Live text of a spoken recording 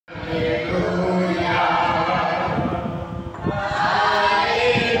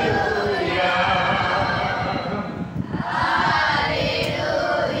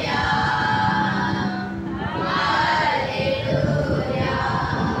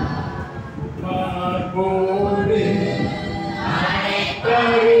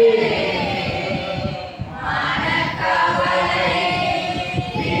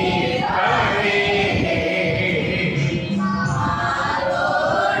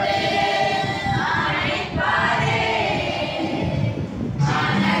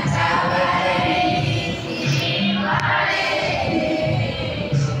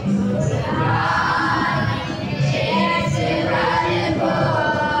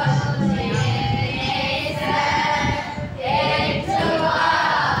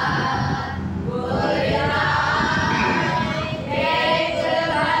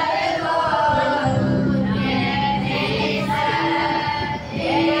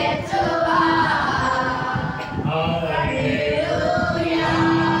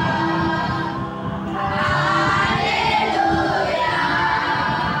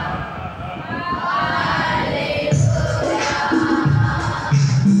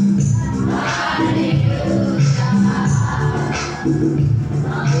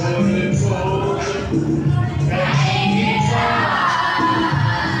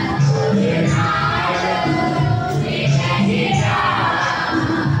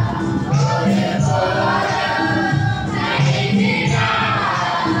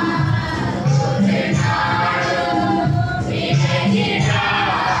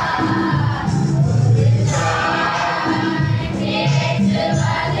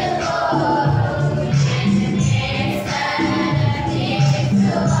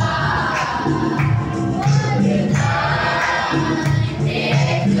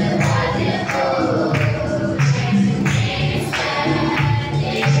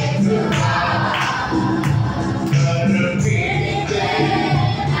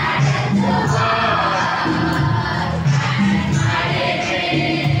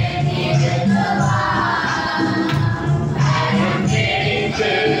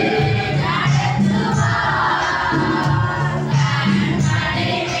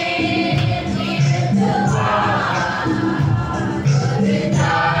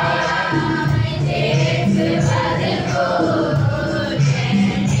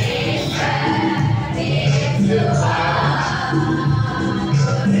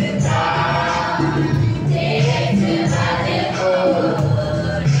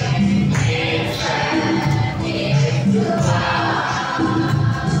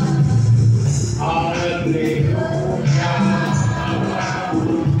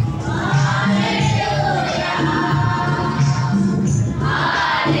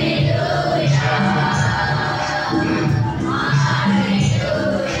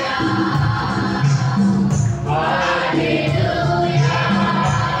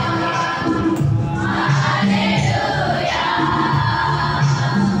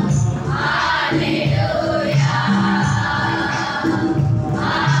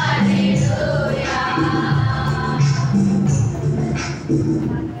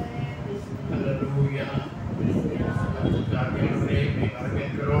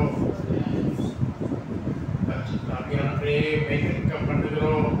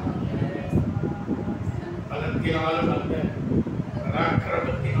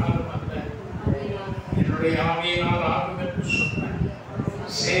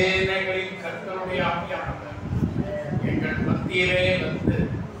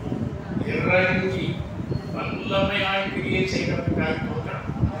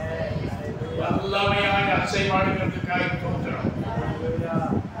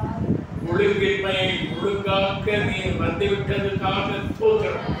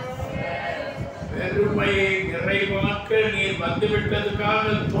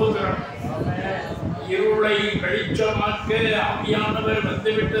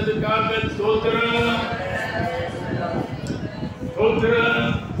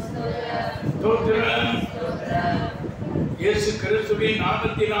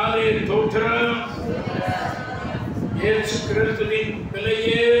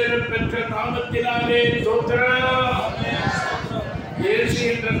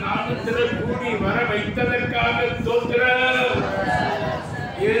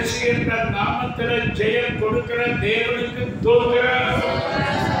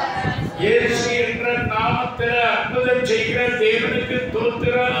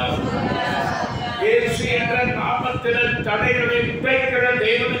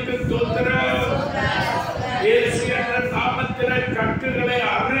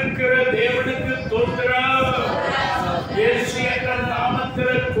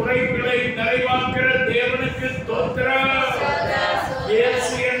குறைகளை வார்த்தைகளை நிறைவாக்குற தேவனுக்கு ஸ்தோத்திரம்.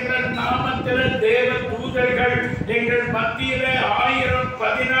 இயேசு என்ற நாமத்தில் தேவ தூதர்கள் எங்கள் மத்தியிலே 1000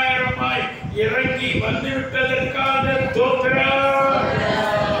 10,000 இறங்கி வந்துவிட்டதற்காக ஸ்தோத்திரம்.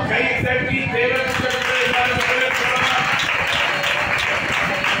 கை தட்டி தேவனுக்கு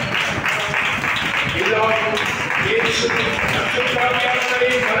இயேசுவின் பரிசுத்தாவியானவரை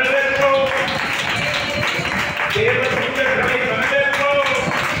வரவேற்போம். தேவ தூதர்களை வரவேற்போம்.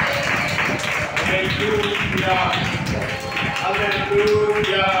 ஹல்லேலூயா,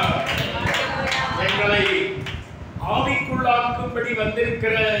 ஹல்லேலூயா. எங்களை ஆவிக்குள்ளாக்கும்படி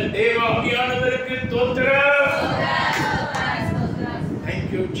வந்திருக்கிற தேவ ஆவியானவருக்கு ஸ்தோத்திரம். Thank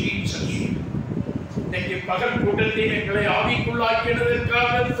you Jesus. இன்னைக்கு பகல் கூட்டத்தில் எங்களை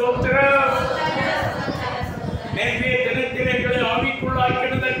ஆவிக்குள்ளாக்கினதற்காக ஸ்தோத்திரம். நேற்றைய தினத்தில் எங்களை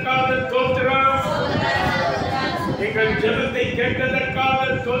ஆவிக்குள்ளாக்கினதற்காக ஸ்தோத்திரம். எங்கள் ஜெபத்தை கேட்டதற்காக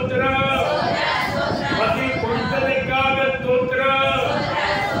ஸ்தோத்திரம். பதில் கொடுத்ததற்காக ஸ்தோத்திரம்.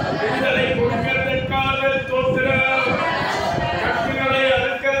 விடுதலை கொடுக்கிறதற்காக ஸ்தோத்திரம். கட்டுகளை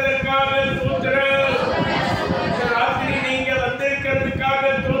அறுக்கிறதற்காக ஸ்தோத்திரம். இந்த ராத்திரி நீங்க வந்திருக்கிறதுக்காக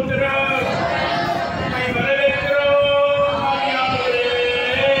ஸ்தோத்திரம். உம்மை வரவேற்கிறோம் ஆவியானவரே.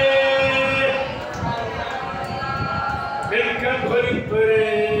 Welcome Holi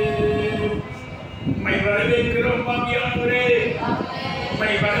spirit. உம்மை வரவேற்கிறோம் ஆவியானவரே.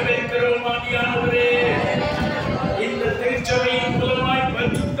 உம்மை வரவேற்கிறோம் ஆவியானவரே. இந்த திருச்சபையின் மூலமாய்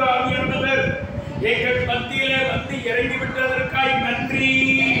பரிசுத்த ஆவியானவர் எங்கள் மத்தியிலே வந்து இறங்கிவிட்டதற்காய் நன்றி.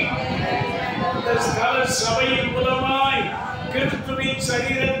 இந்த ஸ்தல சபையின் மூலமாய் கிறிஸ்துவின்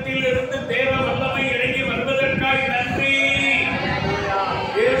சரீரத்தில் இருந்து தேவ வல்லமை இறங்கி வருவதற்காய் நன்றி.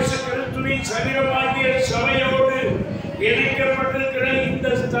 இயேசு கிறிஸ்துவின் சரீரமாகிய சபையோடு இணைக்கப்பட்டிருக்கிற இந்த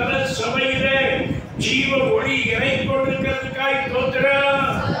ஸ்தல சபையிலே ஜீவ ஒளி இறங்கி கொண்டிருக்கிறதுக்காய் ஸ்தோத்திரம்.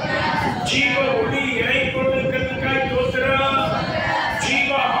 ஜீவ ஒளி இறங்கி கொண்டிருக்கிறதுக்காய் ஸ்தோத்திரம். ஜீவ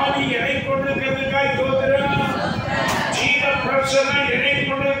ஆவி இறங்கி கொண்டிருக்கிறதுக்காய் ஸ்தோத்திரம். ஜீவ பிரசன்னம் இறங்கி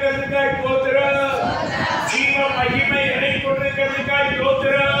கொண்டிருக்கிறதுக்காய் ஸ்தோத்திரம். ஜீவ மகிமை இறங்கி கொண்டிருக்கிறதுக்காய்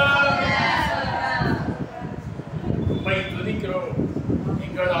ஸ்தோத்திரம். உம்மை துதிக்கிறோம்.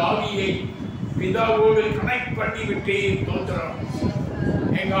 எங்கள் ஆவியை பிதாவோடு கனெக்ட் பண்ணி விட்டீர் ஸ்தோத்திரம்.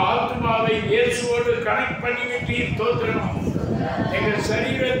 எங்க ஆத்மாவை இயேசுவோடு கனெக்ட் பண்ணி விட்டீர் ஸ்தோத்திரம். எங்கள்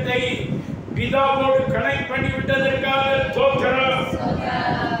சரீரத்தை பிதாவோடு கனெக்ட் பண்ணி விட்டதற்காக ஸ்தோத்திரம்.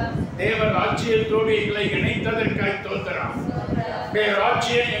 தேவ ராஜ்யத்தோடு எங்களை இணைத்ததற்காய் ஸ்தோத்திரம்.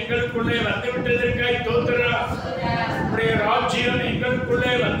 ராஜ்யம் எங்களுக்குள்ளே வந்துவிட்டதற்காய் ஸ்தோத்திரம். ராஜ்யம்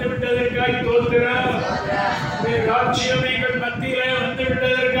எங்களுக்குள்ளே வந்துவிட்டதற்காய் ஸ்தோத்திரம். ராஜ்யம் எங்கள் மத்தியிலே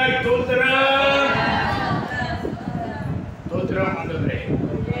வந்துவிட்டதற்காய் ஸ்தோத்திரம். ஸ்தோத்திரம் ஆண்டவரே.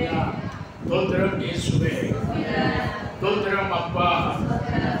 ஸ்தோத்திரம் இயேசுவே. ஸ்தோத்திரம் அப்பா.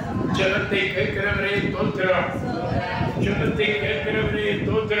 ஜெபத்தை கேட்கிறவரே ஸ்தோத்திரம். ஜெபத்தை கேட்கிறவரே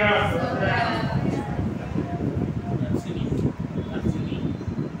ஸ்தோத்திரம்.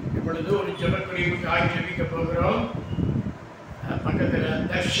 இப்பொழுது ஒரு ஜெபக்குறிப்புக்காக ஜெபிக்க போகிறோம். பக்கத்துல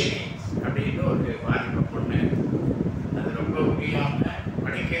தர்ஷினி அப்படின்னு ஒரு வாலிப பொண்ணு, அது ரொம்ப முடியாம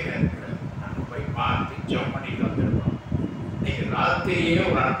படிக்கையில இருக்கிறது. நாங்கள் போய் பார்த்து ஜெபம் பண்ணிட்டு வந்துருக்கோம். இன்னைக்கு ராத்திரியே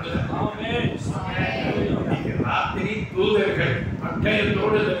ஒரு அற்புதம். இன்னைக்கு ராத்திரி தூதர்கள்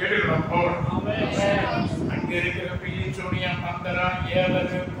பட்டயத்தோடு இந்த வீடுகளை போகணும். அங்க இருக்கிற பில்லி சோனியா மந்தரா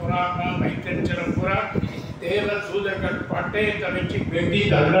ஏவரு புறாங்க வைத்தறிச்சல புறா தேவ தூதர்கள் பட்டயத்தை வச்சு வெட்டி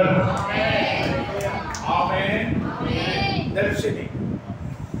தள்ளணும். ஆமென். தர்ஷினி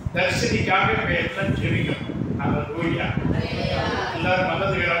தர்ஷினிக்காக எல்லாம் ஜெபிக்கணும். ஹல்லேலூயா. எல்லாரும்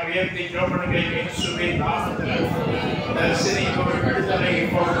மனதுகளை உயர்த்தி ஜெபம் பண்ணுங்க. இயேசுவின் நாமத்தில் தர்ஷினிக்கு ஒரு விடுதலை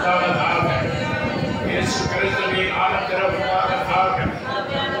கொடுத்தாவதாக. இயேசு கிறிஸ்துவின் நாமத்தில் உண்டாவதாக.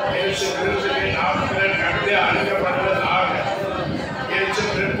 இயேசு கிறிஸ்துவின் நாமத்தில் கண்டு அழுகப்படுவதாக. இயேசு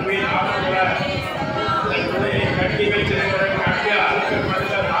கிறிஸ்துவின் நாமத்தில் இந்த குலையை கட்டி வைத்திருக்கிற கண்டு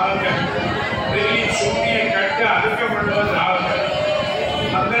அழுக்கப்படுவதாக. வெளி சூனியை கட்டு அழுக்கப்படுவதாக.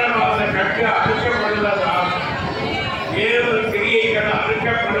 மந்திரவாத கட்டு அழுக்கப்படுவதாக. ஏழு கிரியைகள்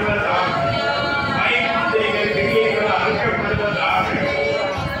அறுக்கப்படுவதாக. மைமந்தைகள் கிரியைகள் அறுக்கப்படுவதாக.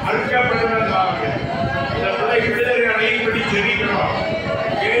 அறுக்கப்படுவதாக. இந்த பிள்ளை விடுதலை அடையும்படி ஜெபிக்கிறோம்.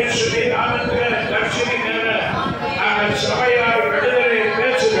 இயேசுவின் நாமத்தில் தர்ஷினி மேல நாங்கள் சபையார் விடுதலை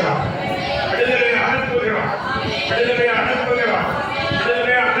பேசுகிறோம். விடுதலை அனுப்புகிறோம். விடுதலை அனுப்புகிறோம்.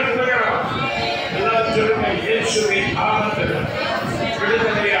 விடுதலை அனுப்புகிறோம். எல்லாம் சொல்லுங்க. இயேசுவின் நாமத்தில்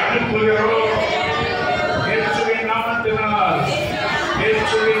விடுதலை அனுப்புகிறோம். இயேசுவின் நாமத்தினால்,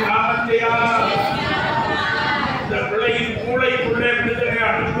 இயேசுவின் நாமத்தினால் இந்த பிள்ளையின் மூளைக்குள்ளே விடுதலை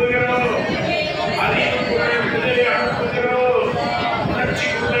அனுப்புகிறோம். அறிவுக்குள்ளே விடுதலை அனுப்புகிறோம்.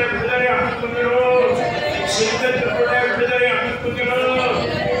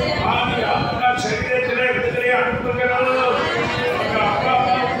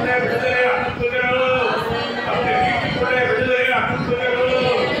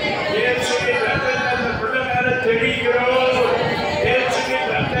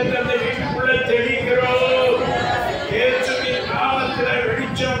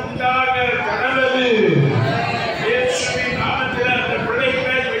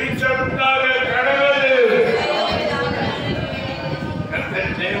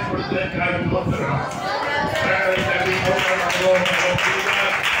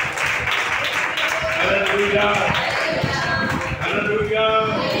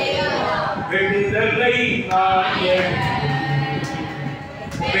 விடுதலை நாயகன்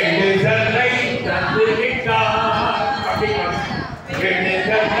விடுதலை தந்துவிட்டார்.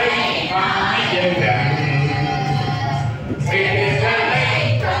 விடுதலை நாயகன் விடுதலை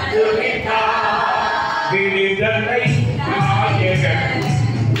தந்துவிட்டார். விடுதலை நாயகன்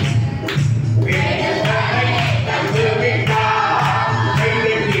விடுதலை தந்துவிட்டார்.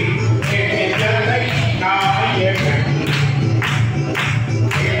 விடுதலை நாயகன்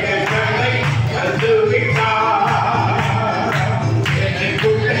விடுதலை தந்துவிட்டார்.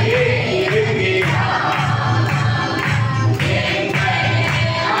 எனக்குள்ளே இருக்கிறார்.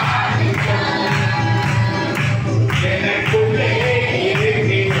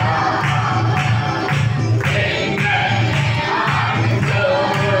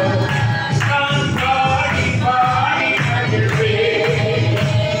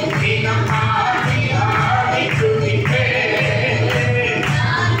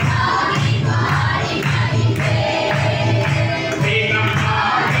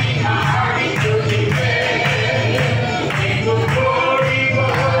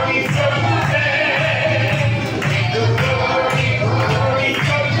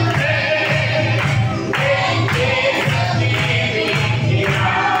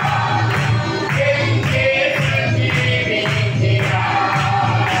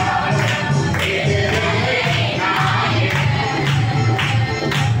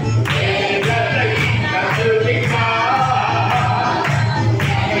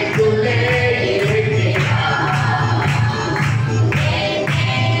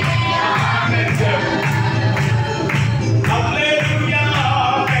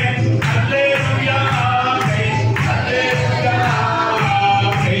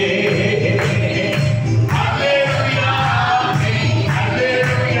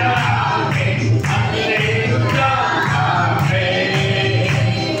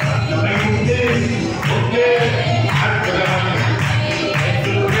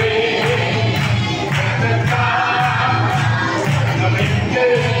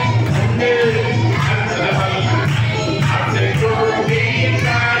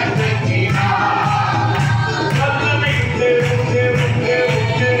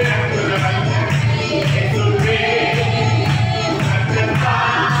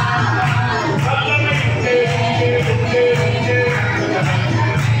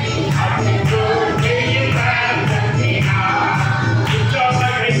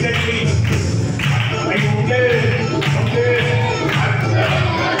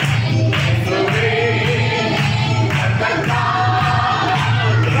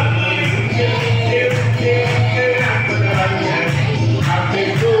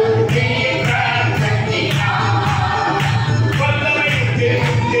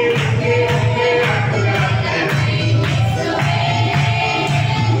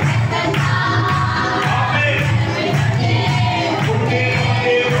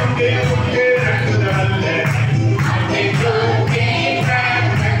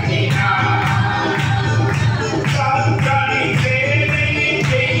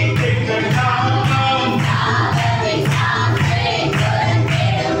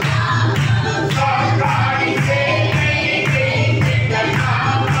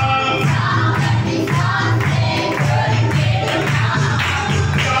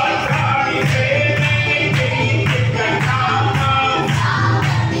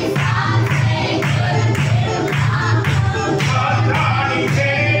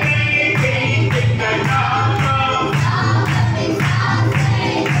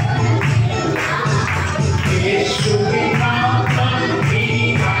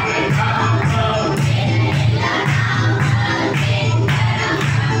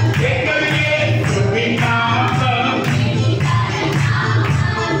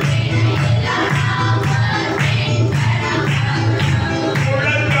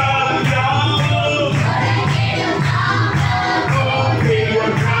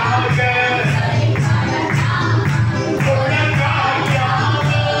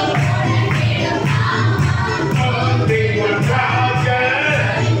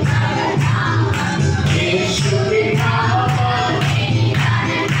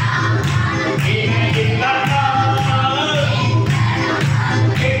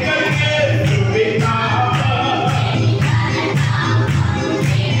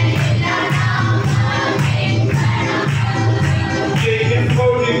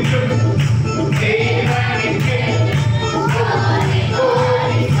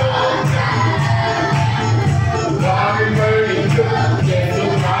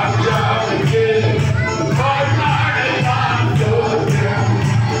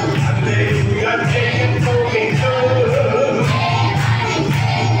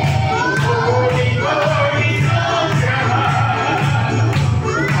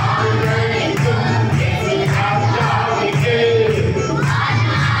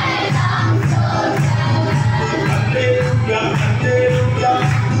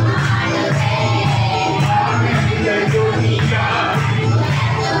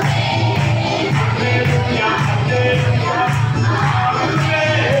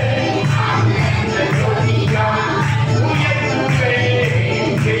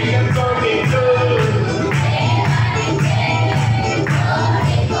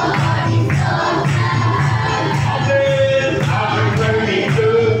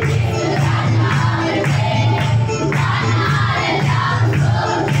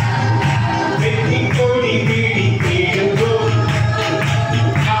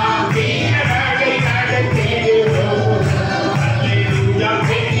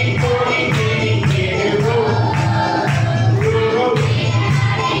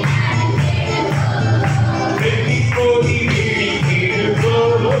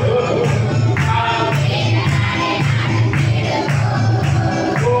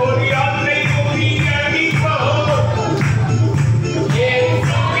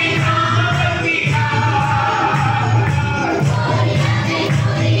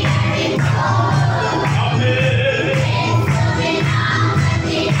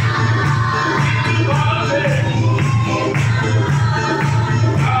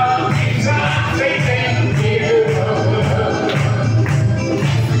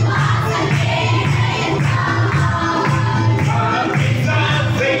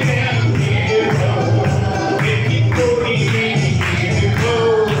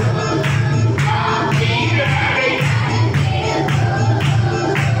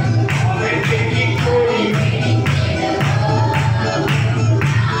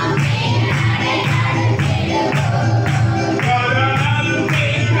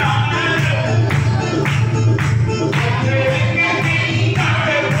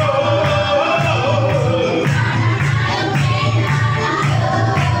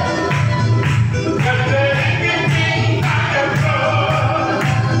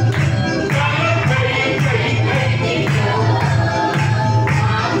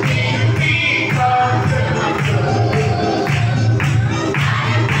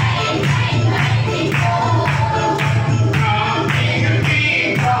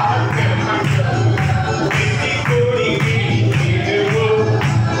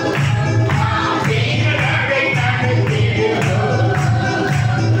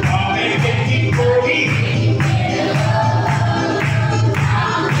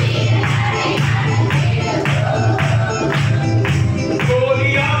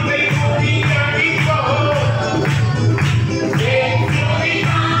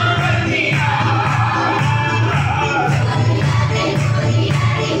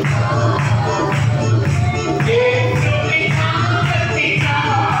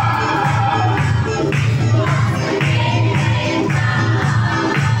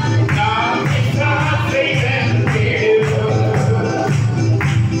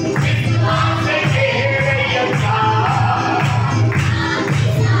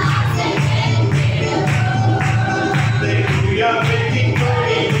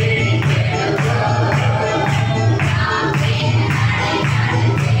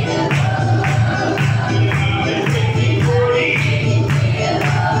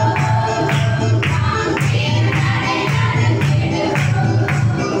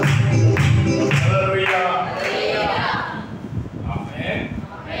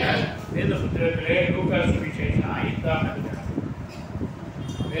 5ஆம் அதிகாரம்.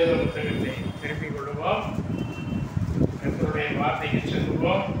 வேத புத்தகத்தை திருப்பிக் கொள்வோம். கர்த்தருடைய வார்த்தைக்கு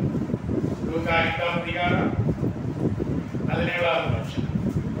செல்வோம். லூக்கா 5ஆம் அதிகாரம் 17ஆவது வசனம்.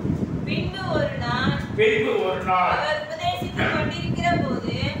 பின்பு ஒரு நாள்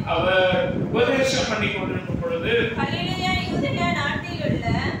அவர் உபதேசம் பண்ணிக் கொண்டிருக்கும் பொழுது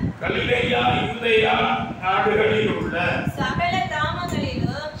கலிலேயா யூதேயா நாடுகளில் உள்ள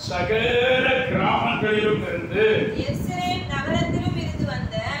சகல கிராமங்களிலும் இருந்து எருசலேம்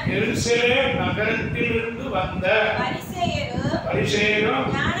நகரத்திலிருந்து வந்த பரிசேயரும்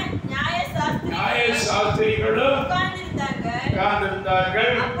நியாயசாஸ்திரிகளும்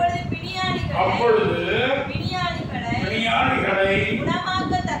உட்கார்ந்திருந்தார்கள். அப்பொழுது பிணியாளிகளை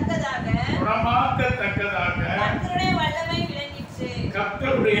குணமாக்கத்தக்கதாக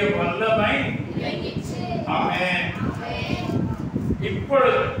கர்த்தருடைய வல்லமை விளங்கிற்று. ஆமென்.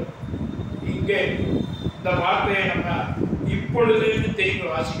 இப்பொழுது இங்கே இந்த வார்த்தையை நம்ம இப்பொழுது திருப்பி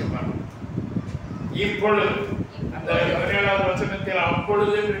வாசிக்க பார்க்கணும். இப்பொழுது அந்த 17ஆவது வசனத்தில்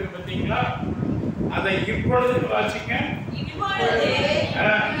அப்பொழுது இருக்கு பார்த்தீங்களா? அதை இப்பொழுது வாசிக்க.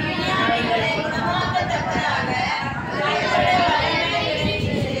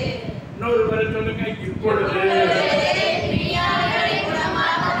 இன்னொரு முறை சொல்லுங்க. இப்பொழுது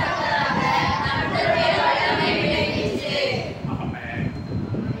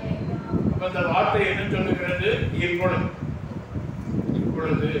அந்த வார்த்தை என்ன சொல்லுகிறது?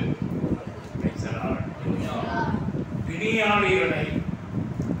 இப்பொழுது பிணியாளிகளை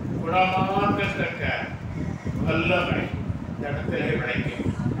குணமாக்கத்தக்க வல்லமை இந்த இடத்திலே விளங்கி.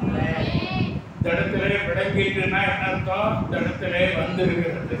 இந்த இடத்திலே விளங்கிட்டுன்னா என்ன அர்த்தம்? இந்த இடத்திலே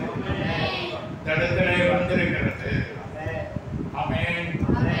வந்திருக்கிறது. ஆமென்.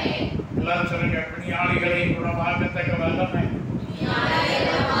 எல்லாம் சொல்லுங்க. பிணியாளிகளை குணமாக்கத்தக்க வல்லமை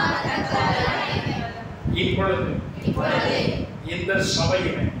இப்பொழுது இந்த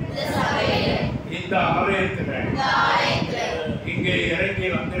சபையிலே இந்த ஆலயத்திலே இங்கே இறங்கி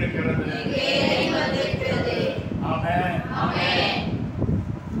வந்திருக்கிறது. ஆமென்.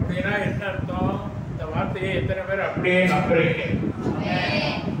 அப்படின்னா என்ன அர்த்தம்? இந்த வார்த்தையை எத்தனை பேர் அப்படியே நம்புறீங்க?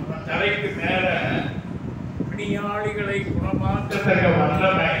 தலைக்கு மேல பிணியாளிகளை குணமாக்கத்தக்க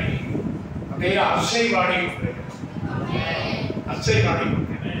வல்லமை அப்படியே அசைவாடி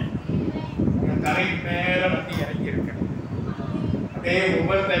தலைக்கு மேல வந்து இறங்கி இருக்க. அப்படியே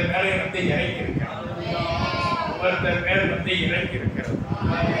ஒவ்வொருத்தர் மேலே வந்து இறங்கி இருக்கிறது.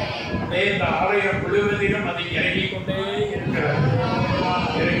 அப்படியே இந்த ஆலயம் முழுவதிலும் அது இறங்கிக் கொண்டே இருக்கிறது.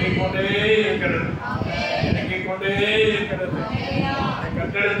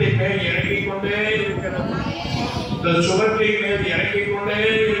 கட்டடத்தின் மேல் இறங்கிக் கொண்டே இருக்கிறது. இந்த சுவற்றின் மேல் இறங்கிக் கொண்டே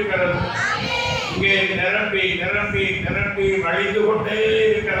இருக்கிறது. இங்கே நிரம்பி வழிந்து கொண்டே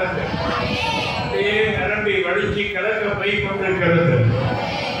இருக்கிறது. அப்படியே நிரம்பி வழிச்சு கிழக்க போய் கொண்டிருக்கிறது.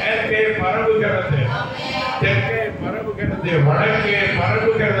 மேற்கே பரவுகிறது, தெற்கே பரவுகிறது, வடக்கே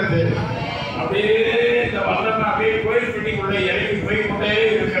பரவுகிறது. அப்படியே இந்த வல்லமை அப்படியே கோயில்பட்டிக்குள்ள இறங்கி போய் கொண்டே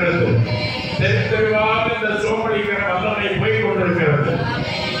இருக்கிறது. தெருவாக இந்த சோமளிக்கிற வல்லமை போய் கொண்டிருக்கிறது.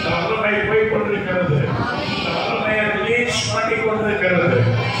 இந்த வல்லமை போய் கொண்டிருக்கிறது. இந்த வல்லமையை ரிலீஸ் பண்ணி கொண்டிருக்கிறது.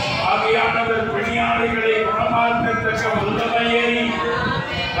 ஆவியானவர் பிணியாளிகளை குணமாக்கத்தக்க வல்லமையை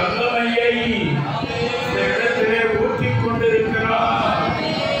இந்த இடத்திலே ஊற்றிக் கொண்டிருக்கிறார்.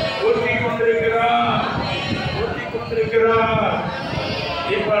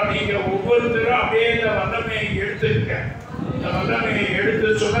 இப்ப நீங்க ஒவ்வொருத்தரும் அப்படியே இந்த வல்லமையை எடுத்துக்க. இந்த வல்லமையை எடுத்து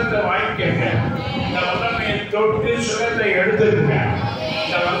சுகத்தை வாங்கிக்கங்க. இந்த வல்லமையை தொட்டு சுகத்தை எடுத்துக்க.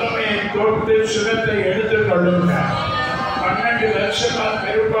 இந்த வல்லமையை தொட்டு சுகத்தை எடுத்துக் கொள்ளுங்க. 12 வருஷமா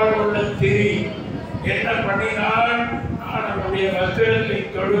பெரும்பாடு உள்ள திரி என்ன பண்ணினால் நான் அவருடைய வஸ்திரத்தை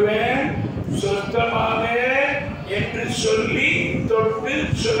தொடுவேன், சுத்தமாவே என்று சொல்லி தொட்டு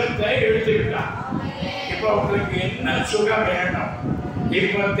சுகத்தை எடுத்துக்கிட்டான். இப்ப உங்களுக்கு என்ன சுகம் வேணும்?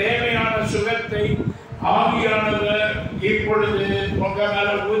 இப்ப தேவையான சுகத்தை ஆவியானவர் இப்பொழுது உங்க மேல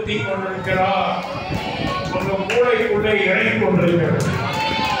ஊத்தி கொண்டிருக்கிறார். உங்க மூளைக்குள்ளே இறங்கி கொண்டிருக்கிறது.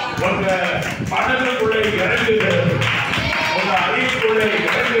 உங்க மனதுக்குள்ளே இறங்குகிறது. உங்க அறிவுக்குள்ளே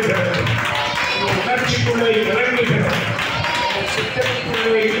இறங்குகிறது. உங்க உணர்ச்சிக்குள்ளே இறங்குகிறது. உங்க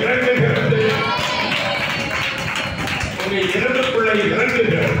சித்தத்துக்குள்ளே இறங்குகிறது. உங்க எலும்புக்குள்ளே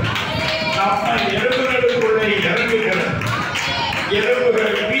இறங்குகிறது. நம்ம எலும்புகளுக்குள்ளே இறங்குகிறது.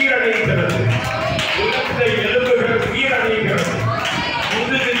 எலும்புகள் வீரடைகிறது. உலர்ந்த எலும்புகள் வீரடைகிறது.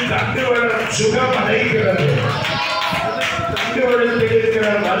 முதுகில் தண்டுவடம் சுகமடைகிறது. தண்டுவடத்தில் இருக்கிற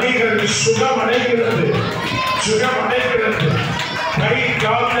வலிகள் சுகமடைகிறது. கை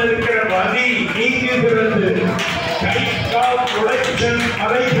கால் இருக்கிற வலி நீங்குகிறது. கை கால் உளைச்சல்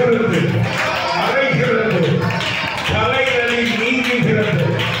மறைகிறது.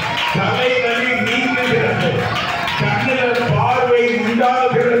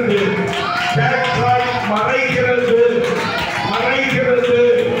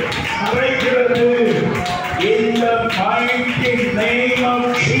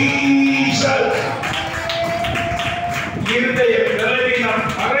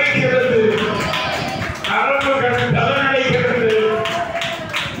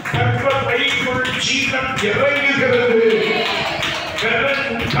 சுகம் இறங்குகிறது, பலன்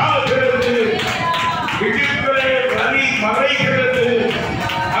உண்டாகிறது, இடுப்பிலே வலி மறைகிறது,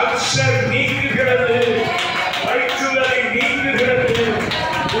 அல்சர் நீங்குகிறது, வயிற்றுவலி நீங்குகிறது,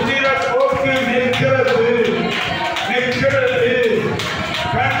 உதிரப்போக்கு நிற்கிறது,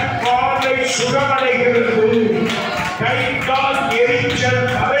 கண் பார்வை சுகமடைகிறது, கை கால் எரிச்சல்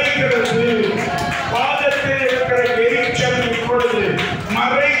மறைகிறது, பாதத்தில் இருக்கிற எரிச்சல் இப்பொழுது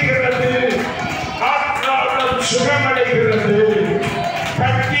மறைகிறது, காற்றாலம் சுகமடைகிறது,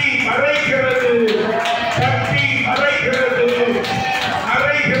 கட்டி மறைகிறது, கட்டி மறைகிறது,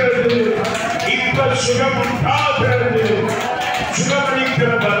 மறைகிறது, இப்ப சுகம் உண்டாகிறது. சுகமளிக்கிற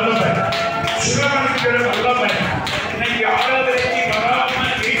வல்லமை, சுகமளிக்கிற வல்லமை. இன்னைக்கு ஆராதனைக்கு வராம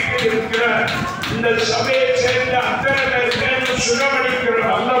வீட்டில் இருக்கிற இந்த சபையை சேர்ந்த அத்தனை பேருக்கு சுகமளிக்கிற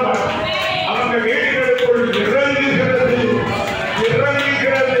வல்லமை அவங்க வீடுகளுக்குள் இறங்குகிறது,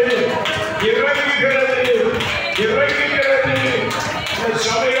 இறங்குகிறது, இறங்குகிறது, இறங்குகிறது. இந்த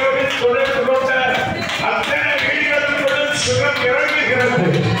சபையோடு தொடர்பு கொண்ட அத்தனை வீடுகளுக்குள் சுகம் இறங்குகிறது,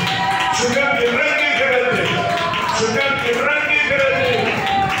 சுகம் இறங்குகிறது, சுகம் இறங்குகிறது.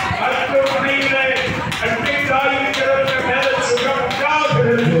 மருத்துவமனையிலே அன்னைக்காயிருக்கிறவங்க மேல சுகம்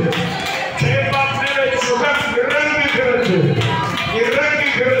உண்டாகிறது, சேவா மேல சுகம் இறங்குகிறது,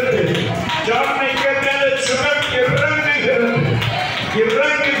 இறங்குகிறது, ஜானைக்க மேல சுகம் இறங்குகிறது,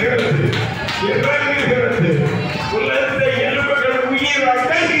 இறங்குகிறது, இறங்குகிறது. உலர்ந்த எலும்புகள் உயிர்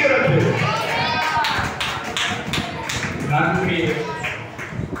அடைகிறது. நன்றி,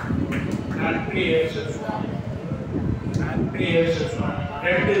 நன்றி இயேசு, நன்றி இயேசு.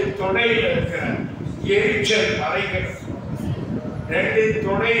 ரெண்டு தொடையில இருக்கிற எரிச்சல் மறைகிறது, ரெண்டு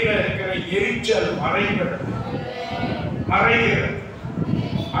தொடையில இருக்கிற எரிச்சல் மறைகிறது, மறைகிறது,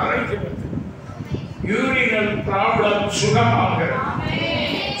 மறைகிறது. Urinal problem சுகமாகிறது,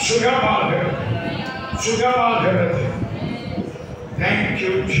 சுகமாகிறது, சுகமாகிறது.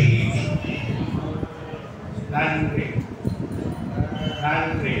 Thank you Jesus. நன்றி,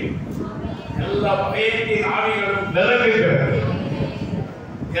 நன்றி. எல்லா பயத்தின் ஆவிகளும் விலகுகிறது,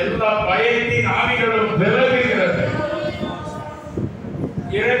 எல்லா பயத்தின் ஆவிகளும் விலகுகிறது.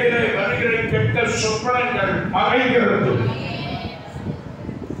 இரவிலே வருகிற கெட்ட சொப்பனங்கள் மறைகிறது,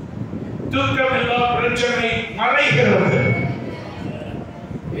 தூக்கமில்லா பிரச்சனை மறைகிறது.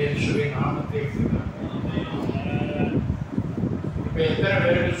 இயேசுவின் நாமத்தில் இப்ப எத்தனை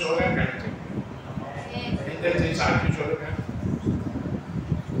பேருக்கு சுகம் கிடைக்கும்? எந்த சாட்சி சொல்லுங்க.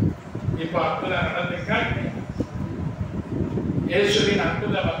 இப்ப அற்புதம் நடந்திருக்கா? இயேசுவின்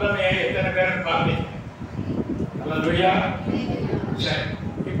அற்புத வல்லமையை எத்தனை பேர் பார்த்தீங்க? அல்லேலூயா. சரி,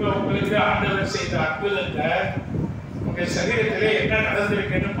 இப்ப உங்களுக்கு ஆண்டவர் செய்த அற்புதத்தை உங்க சரீரத்திலே என்ன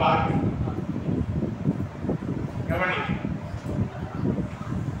நடந்திருக்குன்னு பாருங்க, கவனிங்க.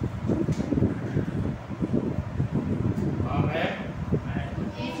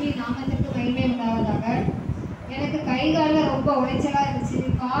 நாமத்திற்கு மகிமை உண்டாவதாக. எனக்கு கை காலில் ரொம்ப உளைச்சலா இருந்துச்சு,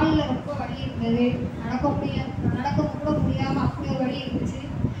 காலில் ரொம்ப வலி இருந்தது, நடக்க கூட முடியாம அப்படி ஒரு வலி இருந்துச்சு.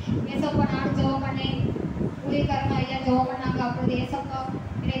 ஏசப்பா நானும் ஜெபம் பண்ணேன், ஊழியக்காரங்க ஐயா ஜெபம் பண்ணாங்க. அப்பொழுது ஏசப்பா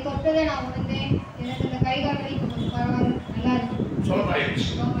என்னை தொட்டதை நான் உணர்ந்தேன். எனக்கு இந்த கை கால் வலி கொஞ்சம் பரவாயில்ல, நல்லா இருக்கு.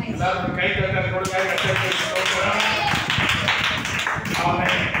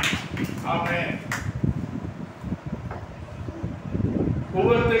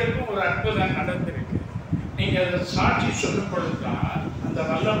 ஒவ்வொருத்தருக்கும் ஒரு அற்புதம் நடந்திருக்கு. நீங்க அதை சாட்சி சொல்லும் பொழுதுதான் அந்த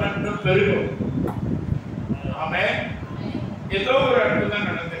வல்லமை பெருகும். ஆமென். ஏதோ ஒரு அற்புதம்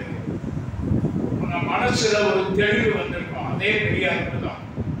நடந்திருக்கு, உங்க மனசுல ஒரு தெளிவு வந்திருக்கும், அதே பெரிய அற்புதம்.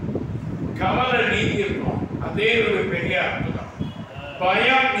 கவலை நீங்கி இருக்கும், அதே ஒரு பெரிய அற்புதம்.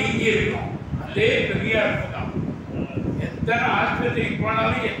 பயம் நீங்கி இருக்கும், அதே பெரிய அற்புதம். எத்தனை ஆஸ்பத்திரிக்கு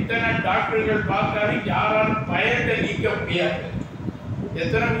போனாலும் எத்தனை டாக்டர்கள் பார்த்தாலும் யாராலும் பயத்தை நீக்க முடியாது.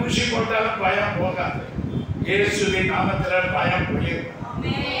 எத்தனை ஊசி போட்டாலும் பயம் போகாது. இயேசுவின் நாமத்துல பயம் போயிடும்.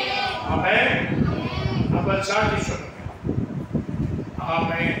 ஆமென். அப்ப சாட்சி சொல்லுங்க.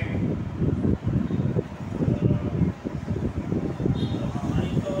 ஆமென்.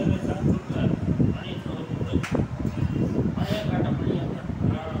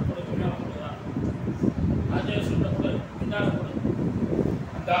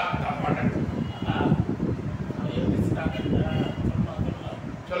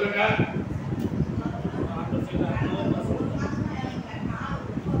 சொல்லுங்க.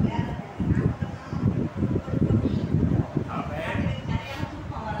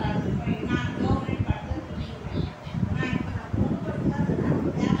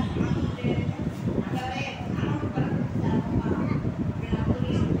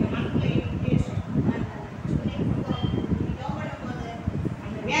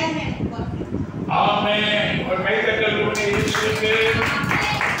 ஆமென். இயேசுவுக்கு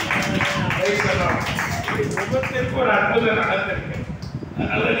ஒவ்வொருத்தருக்கும் ஒரு அற்புதம் நடந்திருக்கு.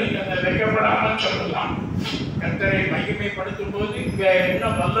 அதனால நீங்க அதை வெட்கப்படாமல் சொல்லலாம். கர்த்தரை மகிமைப்படுத்தும் போது இங்க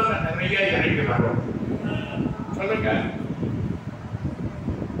என்ன வல்லமை நிறைய இறங்கி வரும். சொல்லுங்க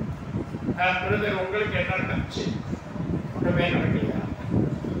பிரதர், உங்களுக்கு என்ன நடந்துச்சு? ஒன்றுமே நடக்கலையா?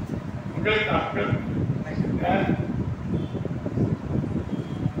 உங்களுக்கு ஆட்கள்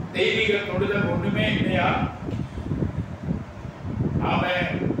தெய்வீக தொடுதல் ஒண்ணுமே இல்லையா? அவன்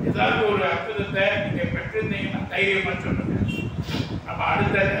ஏதாவது ஒரு அற்புதத்தை நீங்க பெற்றிருந்தீங்கன்னா தைரியமா சொல்லுங்க. நம்ம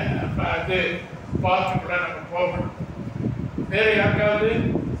அடுத்த அது பார்த்துக்கூட நம்ம போகணும். வேற யாருக்காவது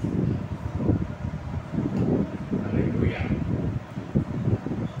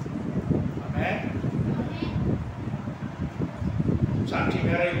சாட்சி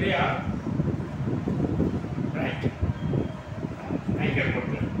வேற இல்லையா? ரைட்.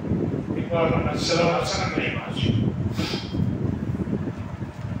 இப்போ நம்ம சில வசனங்களை வாசி.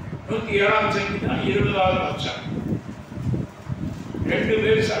 107ஆம் சங்கீதம் 20வது வசனம். 2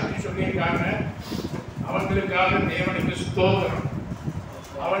 பேர் சாட்சி சொல்லியிருக்காங்க. அவங்களுக்காக தேவனுக்கு ஸ்தோத்திரம்.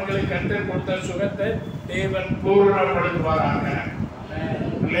 அவங்களுக்கு கர்த்தர் கொடுத்த சுகத்தை தேவன் பூரணப்படுத்துவாராங்க.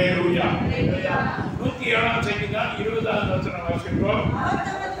 அல்லேலூயா. 107ஆம் சங்கீதம் 20வது வசனம் வாசிக்கிறோம்.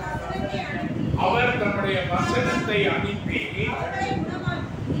 அவர் தம்முடைய வசனத்தை அனுப்பி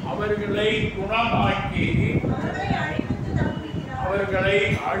அவர்களை குணமாக்கி அவர்களை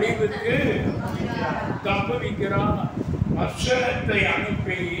அழிவுக்கு தப்புவிக்கிறார். வசனத்தை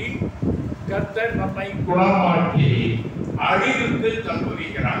அனுப்பி கர்த்தர் நம்மை குணமாக்கி அழிவுக்கு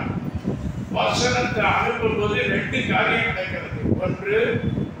தப்புவிக்கிறார். வசனத்தை அனுப்பும்போது 2 காரியம் நடக்கிறது. ஒன்று,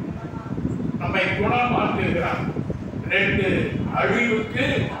 நம்மை குணமாக்குகிறார். 2, அழிவுக்கு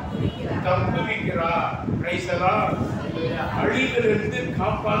தப்புவிக்கிறார். அழிவிலிருந்து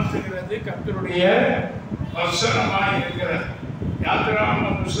காப்பாற்றுகிறது கர்த்தருடைய வசனமாய் இருக்கிறது.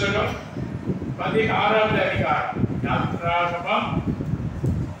 யாத்திராகமம் புத்தகம் 16வது அதிகாரம். யாத்திராகமம்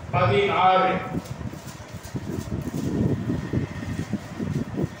 16.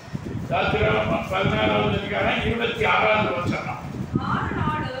 யாத்திராகமம் 16வது அதிகாரம் 26வது வசனம்.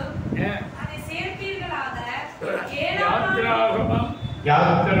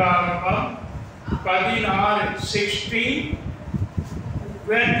 யாத்திராகமம் 16:26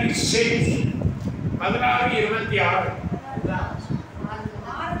 16:26.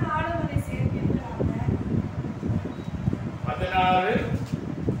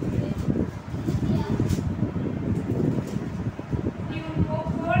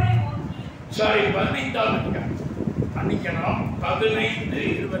 சாரி 15வது அதிகாரம். மன்னிக்கணும்,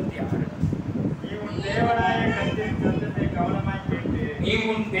 15:26. நீ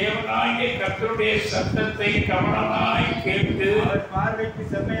உன் தேவனாகிய கர்த்தருடைய சத்தத்தை கவனமாய் கேட்டு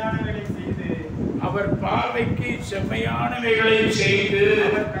அவர் பார்வைக்கு செம்மையானவைகளை செய்து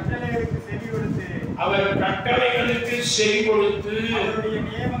அவர் கட்டளைகளுக்கு செவி கொடுத்து அவருடைய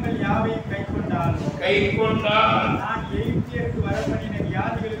நியமங்கள் யாவையும் கைக்கொண்டால் நான் எகிப்தியருக்கு வரப்பண்ணின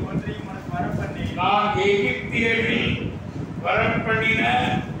வியாதிகளில் ஒன்றையும் உனக்கு வரப்பண்ணேன். நான் எகிப்தியரில் வரப்பண்ணின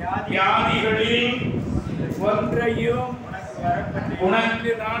வியாதிகளில் ஒன்றையும் உனக்கு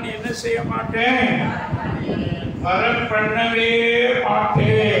நான் என்ன செய்ய மாட்டேன்? வரப்பண்ணவே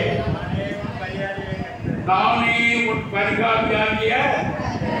மாட்டேன். நானே உன் பரிகாரியாகிய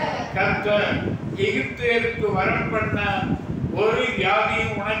கர்த்தர். எகிப்தியருக்கு வரப்பண்ண ஒரு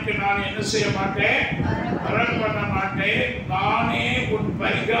வியாதியும் உனக்கு நான் என்ன செய்ய மாட்டேன்? வரப்பண்ண மாட்டேன். நானே உன்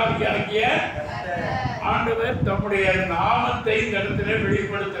பரிகாரியாகிய ஆண்டவர் தம்முடைய நாமத்தை இந்த இடத்துல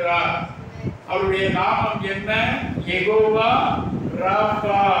வெளிப்படுத்துகிறார். அவருடைய நாமம் என்ன? யெகோவா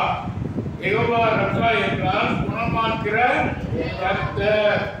ராஃபா. யெகோவா ராஃபா என்றால் குணமாக்குற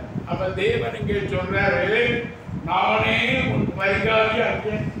கர்த்தர். அப்ப தேவன் இங்கே சொல்றாரு, நானே உன் பரிகாரியாகிய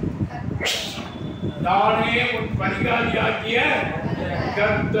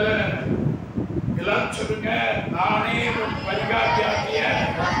கர்த்தர். எல்லாம் சொல்லுங்க, நானே உன் பரிகாரியாகிய.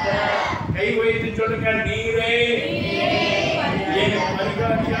 கை வைத்து சொல்லுங்க, நீரே என்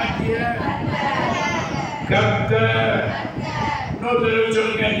பரிகாரியாகிய கர்த்தர். இன்னொரு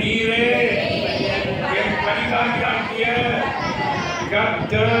சொல்லுங்க, நீரே என் பரிகாரியாகிய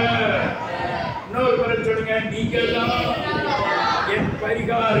கர்த்தர். இன்னொரு முறை சொல்லுங்க, நீங்கள் தான் என்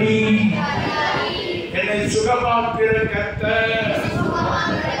பரிகாரி, என்னை சுகமாக்குகிற கர்த்தர்.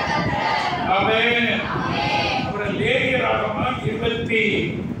 ஆமென். அப்புறம் லேவியராகமம்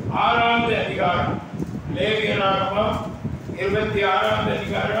 26வது அதிகாரம். லேவியராகமம் 26வது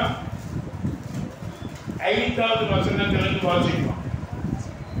அதிகாரம் 5வது வசனத்திலிருந்து வாசிப்போம்.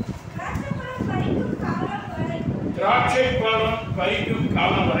 திராட்சை பழம் பறிக்கும்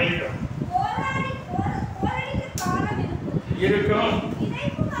காலம் வரைக்கும் இருக்கும்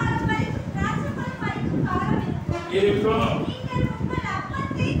இருக்கும்.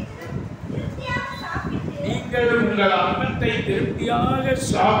 நீங்கள் உங்கள் அப்பத்தை திருப்தியாக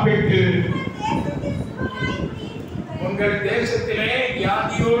சாப்பிட்டு உங்கள் தேசத்திலே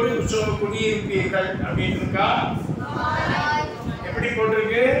வியாதியோடு குடியிருப்பீர்கள் அப்படின்னு இருக்கா? எப்படி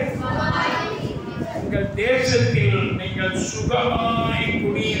போட்டிருக்கு? உங்கள் தேசத்தில் நீங்கள் சுகமாய்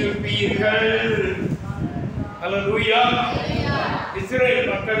குடியிருப்பீர்கள். அல்லேலூயா. இஸ்ரவேல்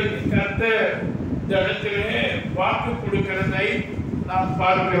மக்களுக்கு கர்த்தர் இந்த இடத்திலே வாக்கு கொடுக்கிறதை நாம்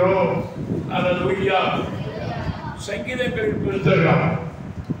பார்க்கிறோம். அல்லேலூயா. சங்கீதங்களின் புத்தகம்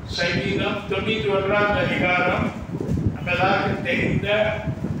சங்கீதம் 91ஆம் அதிகாரம் நமக்கு தெரிந்த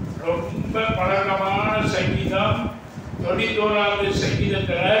ரொம்ப பழக்கமான சங்கீதம். 91வது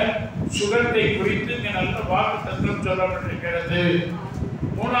சங்கீதத்தில் சுகத்தை குறித்து இங்கே நல்ல வாக்கு தத்துவம் சொல்லப்பட்டிருக்கிறது.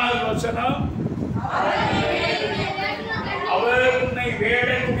 3வது வசனம், அவர் உன்னை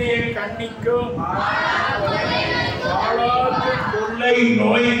வேடனுடைய கண்ணிக்கும் வாளாக்கு கொள்ளை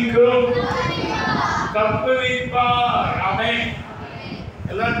நோய்க்கும் தப்புவிப்பார். ஆமென்.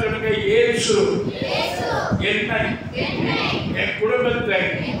 எல்லாம் சொல்லுங்க, இயேசு என்னை என் குடும்பத்தை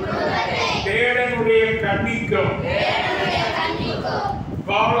வேடனுடைய கண்ணிக்கும்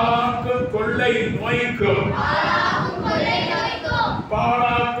வாளாக்கும் கொள்ளை நோய்க்கும்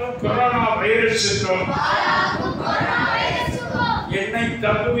பாழாக்கும் கொரோனா வைரஸுக்கும் என்னை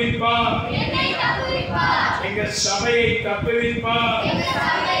தப்புவிப்பார். எங்க சபையை தப்புவிப்பார்.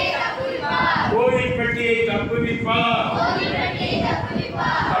 கோவில் பெட்டியை தப்புவிப்பார்.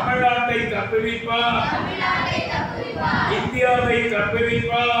 தமிழ்நாட்டை தப்புவிப்பார். இந்தியாவை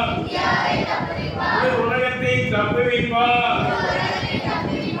தப்புவிப்பார். உலகத்தை தப்புவிப்பார்.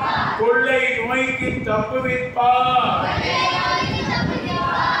 கொள்ளை நோய்க்கு தப்புவிப்பார்.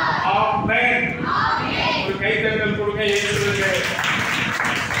 ஆமென். ஒரு கைத்தட்டல் கொடுங்க. இயேசுவுக்கு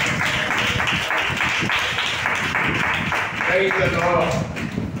கைத்தட்டல்.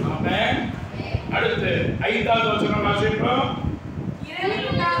 ஆமென். அடுத்து 5வது வசனம் வாசிப்போம்.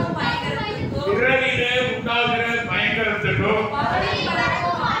 இரவிலே உண்டாகிற பயங்கரத்துக்கும்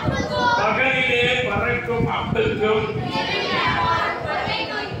பகலிலே பறக்கும் அம்புக்கும்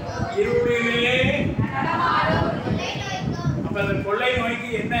இருளிலே. அப்ப அந்த கொள்ளை நோய்க்கு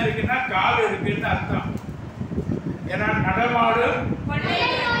என்ன இருக்குன்னா கால் இருக்குன்னு அர்த்தம். ஏன்னா நடமாடும்.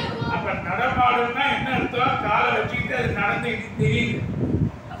 அப்ப நடமாடும்னா என்ன அர்த்தம்? காலை வச்சுக்கிட்டு அது நடந்துக்கிட்டு தெரியுது.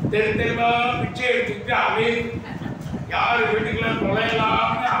 தெருவா பிச்சை எடுத்துக்கிட்டு அவே யார் வீட்டுக்குள்ள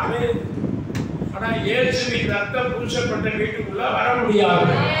நுழையலாம்னு அவே. ஆனா இயேசுவின் ரத்தம் பூசப்பட்ட வீட்டுக்குள்ள வர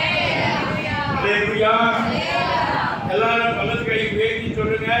முடியாது. அல்லேலூயா. எல்லாரும் வலது கை உயர்த்தி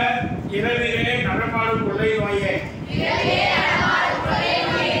சொல்லுங்க, இரவிலே நடமாடும் கொள்ளை நோயே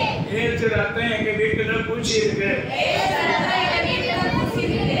இயேசு ரத்தம் எங்க வீட்டுல பூச்சி இருக்கு.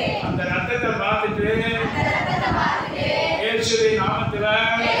 அந்த ரத்தத்தை பார்த்துட்டு இயேசுவின் நாமத்துல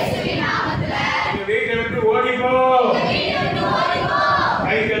எங்க வீட்டை விட்டு ஓடிப்போ.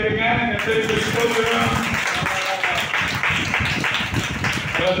 கை தட்டுங்க. கர்த்தருக்கு ஸ்தோத்திரம்.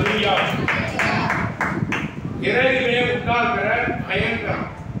 அல்லேலூயா. இரவிலே உண்டாகிற பயங்கரம்.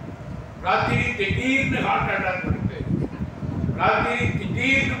 ராத்திரி திடீர்னு ஹார்ட் அட்டாக் வருது. ராத்திரி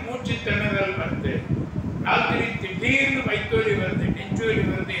திடீர்னு மூச்சு திணறல் வருது. ராத்திரி திடீர்னு வயிற்றுவலி வருது, நெஞ்சுவலி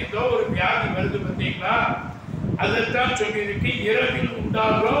வருது, ஏதோ ஒரு வியாதி வருது. பார்த்தீங்களா? அதைத்தான் சொல்லியிருக்கு. இரவில்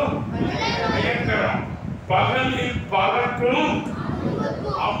உண்டாகும் பயங்கரம், பகலில் பறக்கும்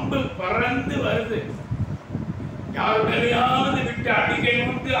அம்பு பறந்து வருது. யார் மேலேயாவது விட்டு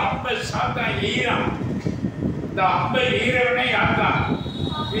அடிக்கணும்னு அம்பை சாத்தா எய்கிறான். இந்த அம்பை எய்கிறவனே யார்தான்?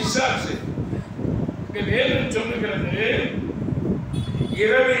 பிசாசு. இங்க வேதம் சொல்லுகிறது,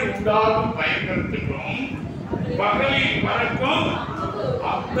 இரவில் உண்டாகும் பயங்கரத்துக்கும் பகலில் பறக்கும்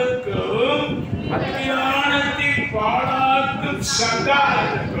அம்புக்கும் மத்தியானத்தில் பாழாக்கும்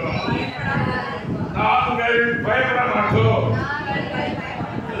சங்காரத்துக்கும் நாங்கள் பயப்பட மாட்டோம்.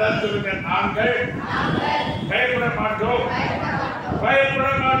 எல்லாம் சொல்லுங்க, நாங்கள் பயப்பட மாட்டோம். பயப்பட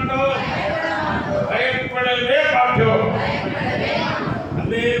மாட்டோம். பயப்படவே மாட்டோம்.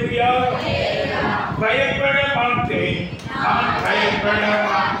 அல்லேலூயா. பயப்பட மாட்டேன். நான் பயப்பட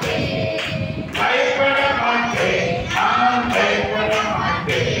மாட்டேன். பயப்பட மாட்டேன். நான் பயப்பட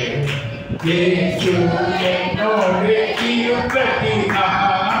மாட்டேன். இயேசு என்னோடு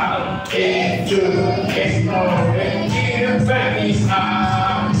இருப்பதினால், இயேசு என்னோடு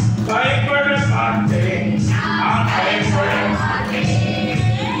இருப்பதினால் பயப்பட மாட்டேன். நான் பயப்பட மாட்டேன்.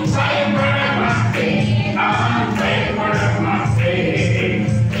 பயப்பட மாட்டேன். நான் பயப்பட மாட்டேன்.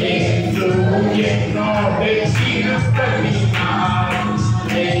 இயேசு என்னோடு இருப்பதினால்,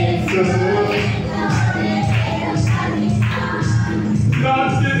 இயேசு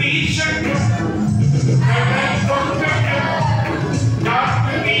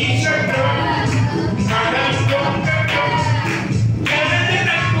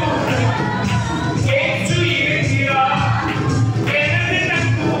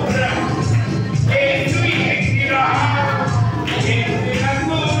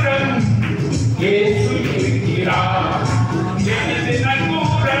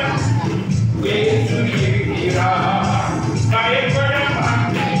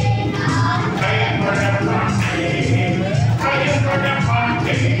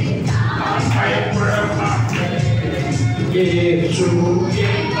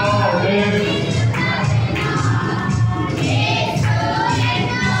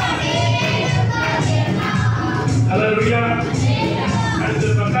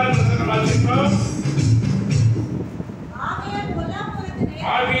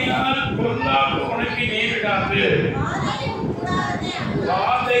ஆகையால் பொல்லாப்பு உனக்கு நேரிடாது.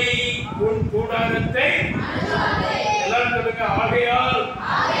 வாதை உன் கூடாரத்தை எல்லாரும் சொல்லுங்க. ஆகையால்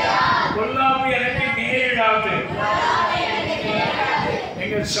பொல்லாப்பு எனக்கு நேரிடாது.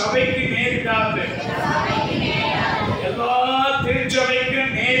 எங்க சபைக்கு நேரிடாது. எல்லா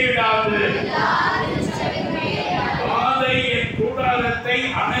திருச்சபைக்கும் நேரிடாது. வாதை என் கூடாரத்தை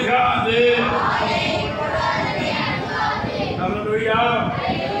அணுகாது. அல்லேலூயா.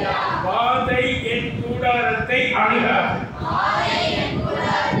 வாதை என் கூடாரத்தை அணுகாது.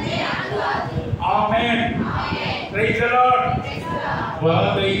 ஆமென். Praise the Lord.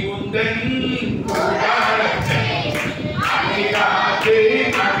 வாதை உந்தன் கூடாரத்தை அணுகாது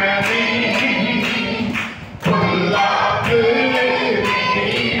மகனே. பொல்லாப்பு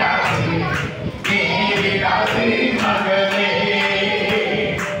நேரிடாது மகனே.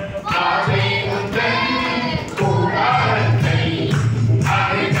 வாதை உந்தன் கூடாரத்தை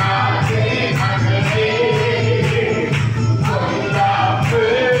அணுகாது மகனே. பொல்லாப்பு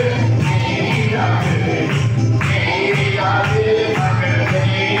நேரிடாது மகனே.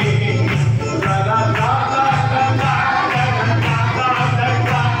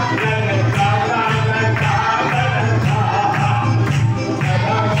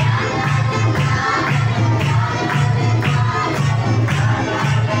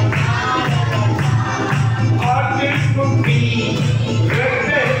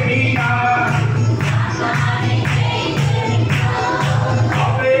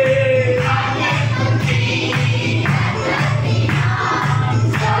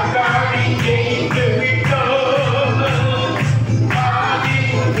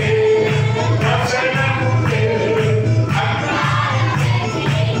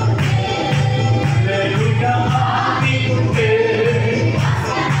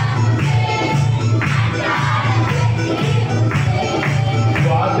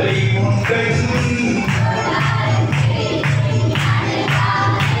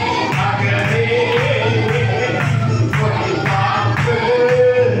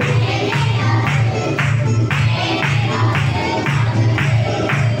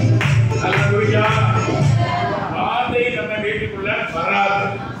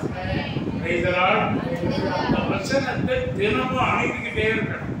 தினமும் அனுப்பிக்கிட்டே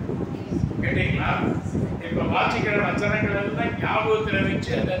இருக்கணும். கேட்டீங்களா? இப்ப வாசிக்கிற வசனங்கள் எல்லாம் ஞாபகத்துல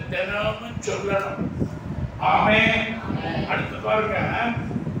வச்சு அதை தினமும் சொல்லணும். ஆமென். அடுத்து பாருங்க,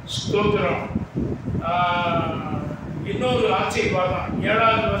 ஸ்தோத்திரம். இன்னொரு ஆசீர்வாதம்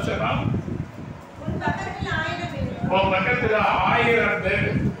 7வது வசனம். உன் பக்கத்துல 1000 பேர்.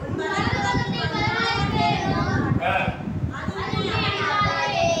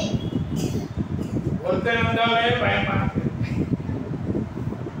 ஒருத்தர் வந்தாலே பயமா இருக்கு.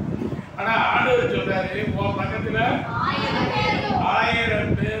 ஆனா ஆண்டவர் சொல்றாரு, உன் பக்கத்துல 1000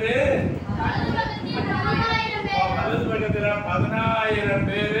 பேரு, வலது பக்கத்துல 10000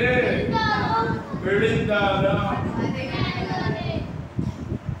 பேரு விழுந்தாலும்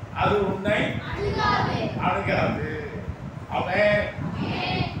அது உன்னை அணுகாது. அவன்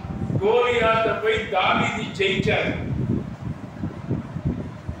கோலியாத்தை போய் தாவீது ஜெயிச்சாரு.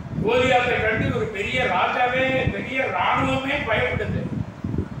 கோலியாத்தை கண்டு ஒரு பெரிய ராஜாவே, பெரிய ராணுவமே பயப்படுது.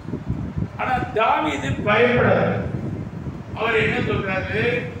 ஆனா தாவீது பயப்படாது. அவர் என்ன சொல்றாரு?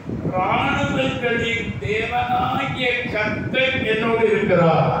 ராணுவங்களின் தேவனாகிய கர்த்தர் என்னோடு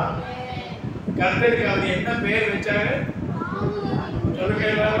இருக்கிறார். கர்த்தருக்கு அவர் என்ன பெயர் வச்சாரு சொல்லுங்க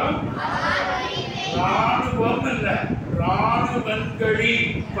எல்லாரும்? ராணுவம் இல்ல, ராணுவங்களின்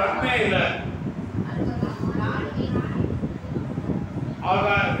பன்மை இல்ல.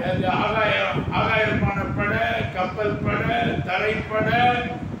 ஆகாயமான படை, கப்பல் படை, தரைப்படை,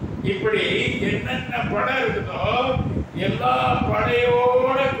 இப்படி என்னென்ன படை இருக்குதோ எல்லா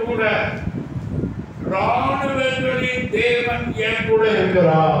படையோட கூட ராணுவங்களின் தேவன் என் கூட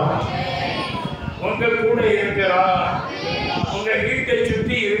இருக்கிறார். உங்க கூட இருக்கிறார். உங்க வீட்டை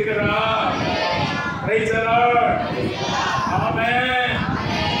சுற்றி இருக்கிறார். Praise the Lord. ஆமென்.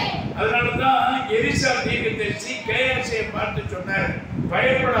 அதனாலதான் எலிசா தீர்க்கதரிசி கேயாசியை பார்த்து சொன்னார்,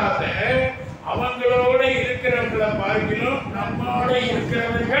 பயப்படாத, அவங்களோட இருக்கிறவங்களை பார்க்கிறோம், நம்மோட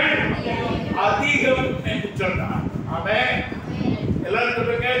இருக்கிறவர்கள் அதிகம் என்று சொன்னார். ஆமென். எல்லாரும்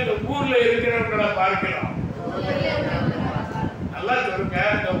சொல்லுங்க, இந்த ஊர்ல இருக்கிறவங்களை பார்க்கிறோம். நல்லா சொல்லுங்க,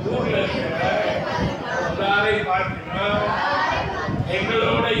 இந்த ஊர்ல இருக்கிற எல்லாரையும் பார்க்கிறோம்.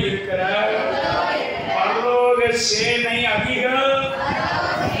 எங்களோட இருக்கிற பரலோக சேனை அதிகம்.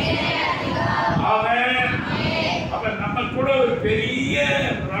 ஆமென். அப்ப நம்ம கூட ஒரு பெரிய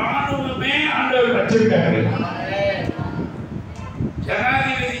ராணுவமே ஆண்டவர் வச்சிருக்காரு.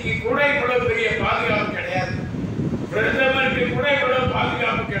 ஜனாதிபதிக்கு கூட இவ்வளவு பெரிய பாதுகாப்பு கிடையாது. பிரதமருக்கு கூட இவ்வளவு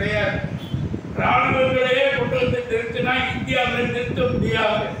பாதுகாப்பு கிடையாது.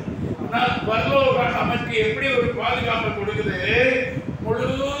 முடியாது. ஆனால் பரலோகம் நமக்கு எப்படி ஒரு பாதுகாப்பு கொடுக்குது? முழு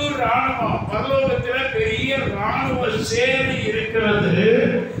ராணுவம், பரலோகத்தில் பெரிய ராணுவ சேனை இருக்கிறது.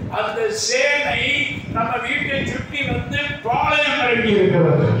 அந்த சேனை நம்ம வீட்டை சுற்றி வந்து பாளையம் இறங்கி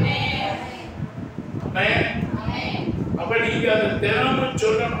இருக்கிறது. அப்ப நீங்க அதை தினமும்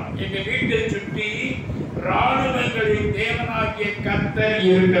சொல்லணும், எங்க வீட்டை சுற்றி ராணுவங்களின் தேவனாகிய கர்த்தர்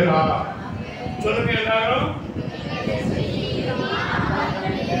இருக்கிறார். சொல்லுங்க எல்லாரும்.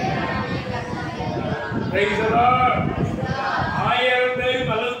 ஆயிரம் பேர்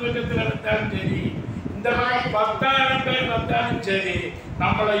வலது பக்கத்தில் வந்தாலும் சரி, இந்த பக்கம் 10,000 பேர் வந்தாலும் சரி,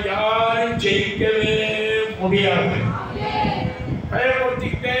 நம்மளை யாரும் ஜெயிக்கவே முடியாது.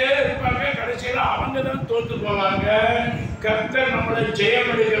 பயப்படுத்திக்கிட்டே இருப்பாங்க, கடைசியில் அவங்க தான் தோத்து போவாங்க. கர்த்தர் நம்மளை ஜெயம்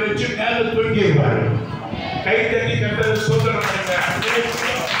எடுக்க வச்சு மேல தூக்கிடுவார். கை தட்டி கர்த்தர் சோதனை பண்ணுங்க.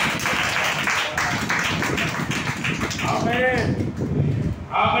 ஆமென்,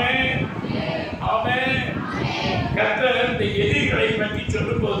 ஆமென், ஆமென். கர்த்தர் இந்த எதிரிகளை பற்றி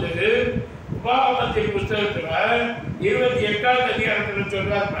சொல்லும்போது உபாகமத்தின் புத்தகத்துல 28ஆம் அதிகாரத்துல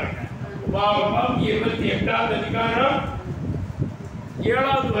சொல்றார் பாருங்க. உபாகமம் 28ஆம் அதிகாரம்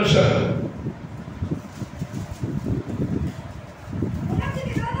 7வது வசனம்.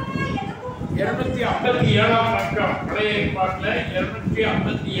 257ஆம் பக்கம், பழைய ஏற்பாட்டுல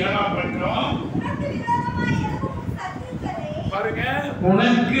 257ஆம் பக்கம் பாருங்க.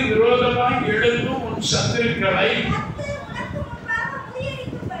 உனக்கு விரோதமாய் எழுதும் உன் சத்துருக்களை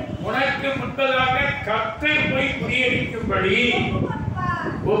உனக்கு முன்பதாக கர்த்தர் போய் முறியடிக்கும்படி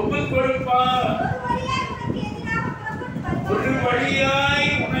ஒப்புக் கொடுப்பார். ஒரு வழியாய்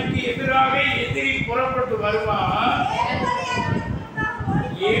உனக்கு எதிராக எதிரி புறப்பட்டு வருவான்,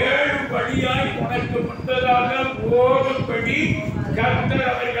 7 வழியாய் உனக்கு முன்பதாக ஓடும்படி கர்த்தர்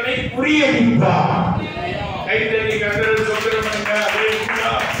அவர்களை முறியடிப்பார். கைத்தறி கர்த்தர் சொல்லுங்க.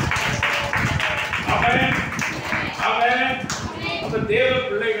 அவன் அவன் அப்ப தேவ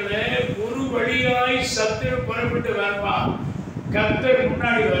பிள்ளைகளே, ஒரு வழியாய் சத்துரு புறப்பட்டு வருவான், கர்த்தர்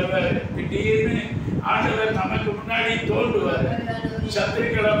முன்னாடி வருவார். திடீர்னு ஆண்டவர் நமக்கு முன்னாடி தோன்றுவார்,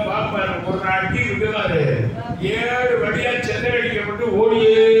 சத்துருக்களை பார்ப்பாரு, ஒரு நாட்டி விடுவாரு, 7 வழியா செதறடிக்கப்பட்டு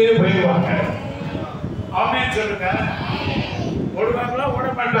ஓடியே போயிடுவாங்க. ஆமென் சொல்லுங்க. ஓடுவாங்களா ஓட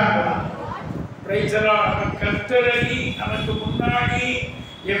மாட்டாங்களா? கர்த்தரை நமக்கு முன்னாடி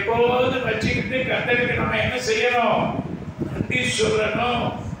எப்போது வச்சுக்கிட்டு கர்த்தருக்கு நம்ம என்ன செய்யணும்? நன்றி சொல்லணும்.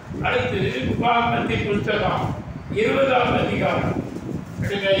 அடுத்து உபாகமத்தின் புத்தகம் 20ஆம் அதிகாரம்,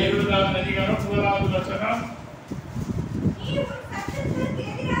 20ஆம் அதிகாரம் 1வது வசனம்.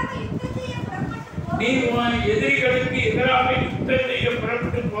 நீ உன் எதிரிகளுக்கு எதிராக யுத்தம் செய்ய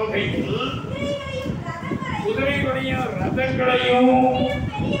புறப்பட்டு போகையில் குதிரைகளையும் ரதங்களையும்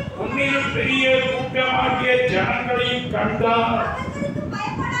உன்னிலும் பெரிய கூட்டமாகிய ஜனங்களையும் கண்டார்.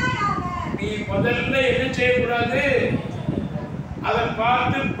 நீ முதல்ல என்ன செய்யக்கூடாது? அதை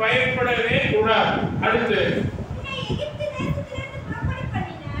பார்த்து பயப்படவே கூடாது. அடுத்து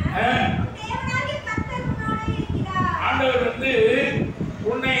ஆண்டவர் வந்து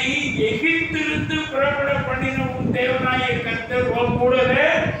உன்னை எகிப்திலிருந்து புறப்பட பண்ணின உன் தேவனாகிய கர்த்தர் உன் கூடவே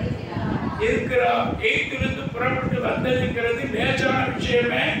இருக்கிறார். எகிப்திலிருந்து புறப்பட்டு வந்ததுங்கிறது லேசான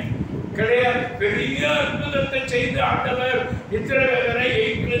விஷயமே கிடையாது. பெரிய அற்புதத்தை செய்து ஆண்டவர் இஸ்ரவேலரை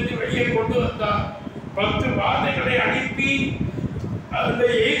எகிப்திலிருந்து வெளியே கொண்டு வந்தார். 10 வாதைகளை அனுப்பி அந்த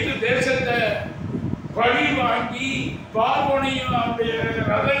எகிப்து தேசத்தை பழி வாங்கி பார்வோனையும் அவருடைய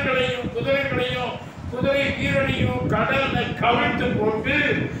ரதங்களையும் குதிரைகளையும் குதிரை வீரனையும் கடல்ல கவிழ்த்து போட்டு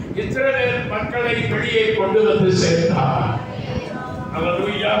இஸ்ரவேல் மக்களை வெளியே கொண்டு வந்து சேர்த்தார்.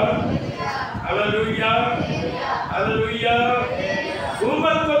 அல்லேலூயா, அல்லேலூயா, அல்லேலூயா.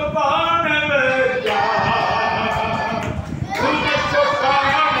 உமக்கு பாடவர் யார்? உமக்கு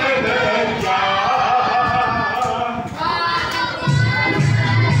பாடவர் யார்?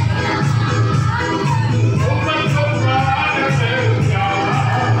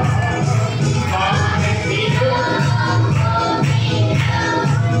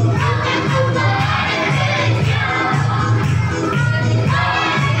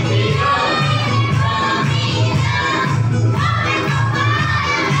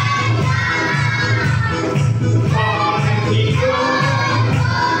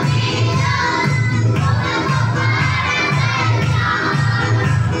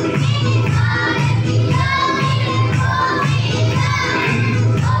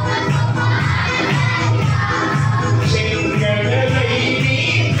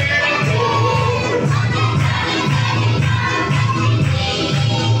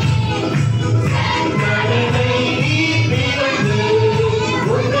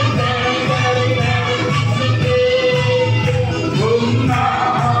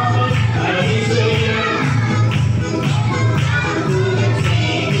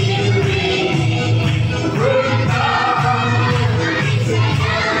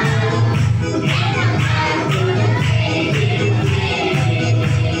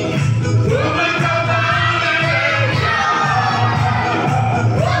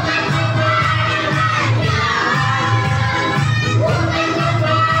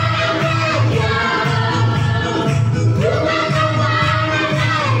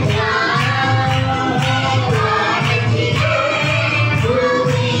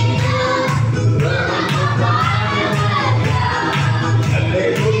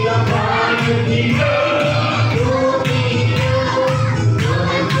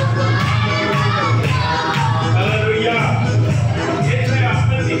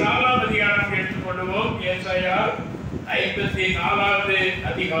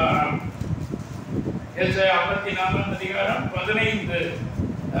 ஏசாயா 54 அதிகாரம் 14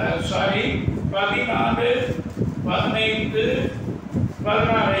 15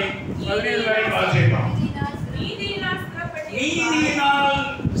 16 வாசிப்போம். நீதியினால்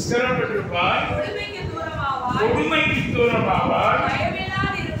ஸ்திரப்பட்டிருப்பாய், கொடுமைக்கு தூரமாவாய்,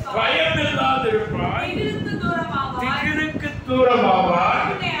 பயமில்லாதிருப்பாய், திகிலுக்கு தூரமாவாய்.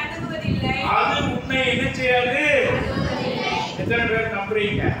 அது உன்னை என்ன செய்யாது? எத்தனை பேர்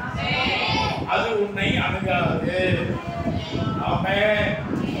நம்புறீங்க? அது உன்னை அணுகாது. ஆமென்.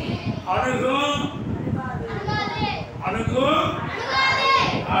 அணுகும், அணுகும்,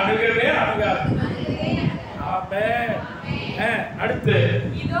 அணுகவே அணுகாது. ஆமென். அடுத்து,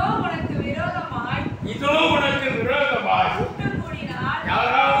 இதோ உனக்கு விரோதமாய்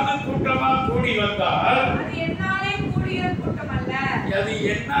யாராவது கூட்டமா கூடி வந்தால் அது என்னாலே கூடுகிற கூட்டம் அல்ல, அது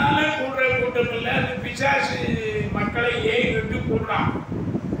என்னால கூடுற கூட்டம் இல்ல, அது பிசாசு மக்களை ஏறிட்டு கூடுறான்.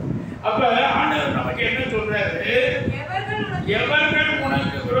 அப்ப ஆண்டவர் நமக்கு என்ன சொல்றாரு? எவர்கள்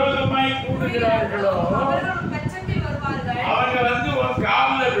உனக்கு விரோதமாய் கூடுகிறார்களோ அவங்க வந்து உன்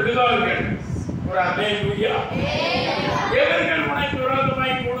காலில் விடுவார்கள். ஒரு அல்லேலூயா. எவர்கள் உனக்கு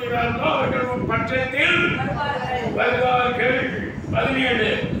விரோதமாய் கூடுகிறார்களோ அவர்கள் உன் பட்சத்தில் வருவார்கள். 17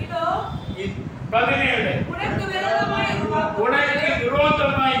 உனக்கு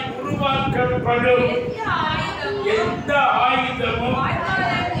விரோதமாய் உருவாக்கப்படும் எந்த ஆயுதமும்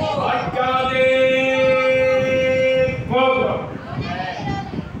வாய்க்காதே போகும்.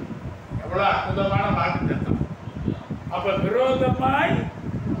 எவ்வளவு அற்புதமான வாக்குத்தத்தம். அப்ப விரோதமாய்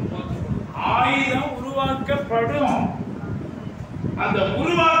ஆயுதம் உருவாக்கப்படும். அந்த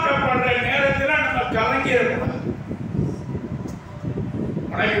உருவாக்கப்படுற நேரத்தில் நம்ம கலங்கி இருக்கணும்.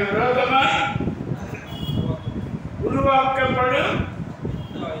 உனக்கு விரோதமாய் உருவாக்கப்படும்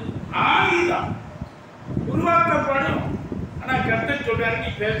ஆயுதம் உருவாக்கப்படும். ஆனா கர்த்தர் சொல்றாரு, நீ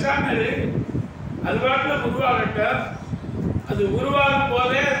பேசாம இரு, அது பாட்டுல உருவாகட்டும். அது உருவாகும்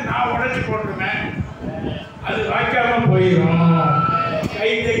போதே நான் உடைச்சு போட்டுருவேன், அது வாய்க்காம போயிடும். கை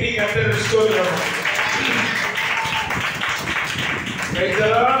தட்டி கர்த்தர் ஸ்தோத்திரம்.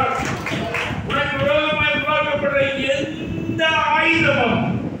 உனக்கு விரோதமாய் உருவாக்கப்படுற எந்த ஆயுதமும்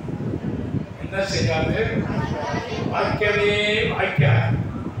என்ன செய்யாது? வாய்க்கவே வாய்க்காது.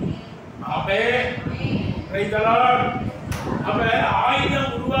 ஆமென். அப்ப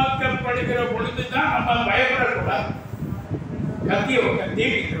ஆயுதம் உருவாக்கப்படுகிற பொழுதுதான் நம்ம பயப்படக்கூடாது. கத்திய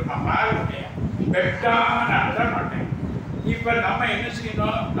தீவிட்டு இருப்பான் பாருங்க, வெட்டாம நான் விட மாட்டேன். இப்ப நம்ம என்ன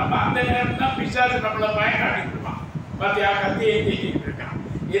செய்யணும்? நம்ம அந்த நேரம் தான் பிசாசு நம்மளை பயனாடிட்டு இருப்பான். பாத்தியா, கத்தியை தீட்டிட்டு இருக்கான்.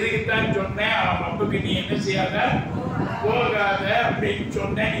 இதுக்குத்தான் சொன்னேன், அவன் பப்புக்கு நீ என்ன செய்யாத, போகாத அப்படின்னு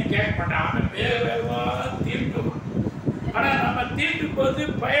சொன்னேன். நீ கேட்க மாட்டான். அவன் வேக வேகமா தீர்க்குவான். ஆனா நம்ம தீர்க்கும் போது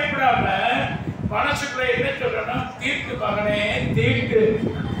பயப்படாம மனசுக்குள்ள என்ன சொல்லணும்? தீர்க்கு மகனே, தீர்க்கு,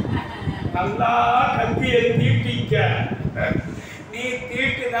 நல்லா கத்தியை தீட்டிக்க. நீ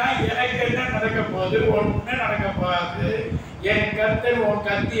தீட்டுனா எனக்கு என்ன நடக்க போகுது? ஒண்ணு நடக்க போகாது. என் கர்த்தர் உன்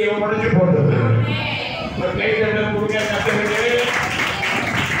கத்தியை உடைச்சு போடுறது. ஒரு கை தட்ட கொடுங்க கர்த்தருக்கு.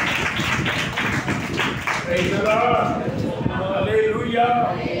 அல்லேலூயா.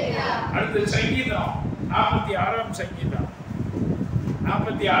 அடுத்த சங்கீதம் 46ஆம் சங்கீதம்.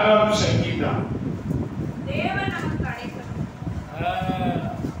 46ஆம் சங்கீதம். தேவன் நமக்கு அடைக்கலம்.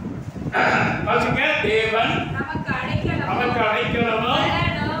 பாருங்க, தேவன் நமக்கு அடைக்கலம். நமக்கு அடைக்கலமும்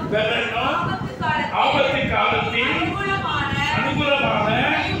பலனும் ஆபத்து காலத்தில் அனுகூலமான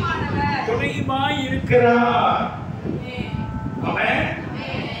துணையுமாய் இருக்கிறார். ஆமென்.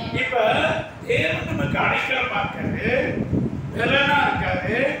 இப்ப தேவன் நமக்கு அடைக்கலமா இருக்காரு, பலனா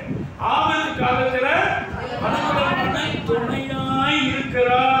இருக்காரு, ஆபத்து காலத்துல அனுகூலமான துணையாய்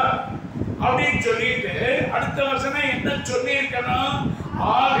இருக்கிறார் அப்படின்னு சொல்லிட்டு அடுத்த வசனம் என்ன சொல்லி இருக்கணும்?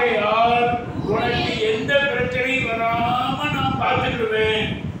 ஆகையால் உனக்கு எந்த பிரச்சனையும் வராம நான் பார்த்துக்குவேன்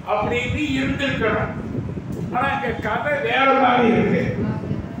அப்படின்னு இருந்திருக்கணும். ஆனா இங்க கதை வேற மாதிரி இருக்கு.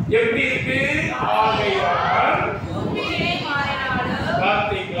 எப்படி இருக்கு? ஆகையால்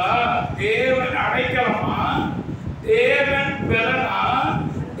பார்த்தீங்களா? தேவன் அடைக்கலமா, தேவன் பலனா,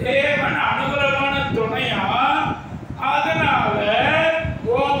 தேவன் அனுகூலமான துணையா. அதனால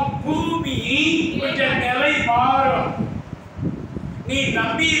உன் பூமி கொஞ்சம் நிலை மாறும். நீ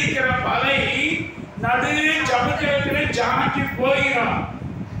நம்பி இருக்கிற மலை நடு சமுத்திரத்தில் சாஞ்சி போயிடும்.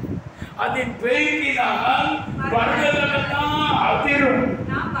 அதன் பெருக்கினால் பர்வதமெல்லாம் அதிரும்.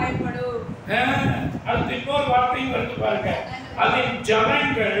 அடுத்து இன்னொரு வார்த்தையும் வருது பாருங்க, அதன்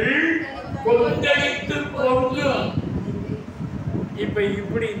ஜனங்கள் கொந்தளித்து பொங்கும். இப்ப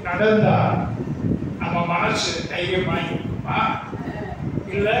இப்படி நடந்தா நம்ம மனசு தைரியமாக இருக்குமா?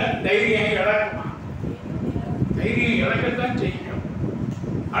 இல்ல தைரியம் இழக்குமா? தைரியம் இழக்கத்தான் செய்யும்.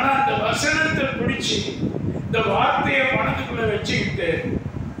 ஆனா அந்த வசனத்தை பிடிச்சு இந்த வார்த்தையை மனதுக்குள்ள வச்சுக்கிட்டு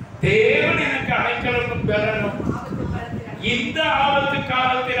தேவன் எனக்கு அடைக்கலம் பெறணும், இந்த ஆபத்து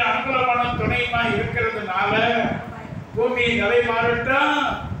காலத்தில் அனுகூலமான துணையுமா இருக்கிறதுனால பூமி நிலை மாறட்டும்,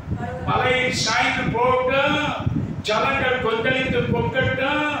 மலை சாய்ந்து போகட்டும், ஜலங்கள் கொந்தளித்து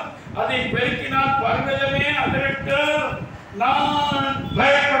பொங்கட்டும், அதை பெருக்கினால் பர்வதமே அதிரட்டும், நான்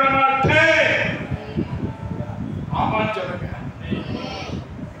பயப்பட மாட்டேன். ஆமா சொல்லுங்க.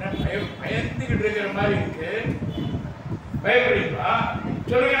 பயந்துகிட்டு இருக்கிற மாதிரி இருக்கு. பயப்படுறீங்களா?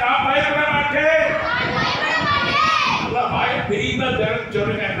 சொல்லுங்க, நான் பயப்பட மாட்டேன். நல்லா வாய பெரியதா திறந்து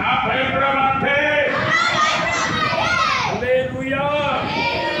சொல்லுங்க, நான் பயப்பட மாட்டேன். அல்லேலூயா.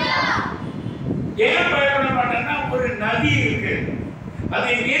 ஏன் பயப்பட மாட்டேன்னா ஒரு நதி இருக்கு, அது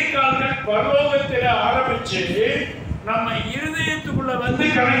நீர்கால்கள் பரலோகத்தில் ஆரம்பிச்சு நம்ம இருதயத்துக்குள்ள வந்து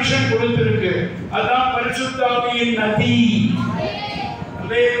கனெக்ஷன் கொடுத்திருக்கு. அதான் பரிசுத்த ஆவியின் நதி.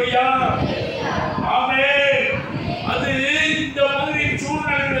 அல்லேலூயா. ஆமென். அது இந்த மாதிரி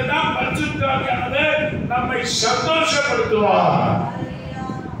சூழ்நிலையில தான் பரிசுத்த ஆவியானவர் நம்மை சந்தோஷப்படுத்துவார்.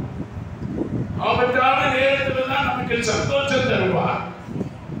 ஆபத்தான நேரத்துல தான் நமக்கு சந்தோஷம் தருவார்,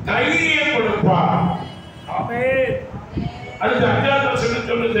 தைரியம் கொடுப்பார். ஆமென். அடுத்த 5வது வசனம்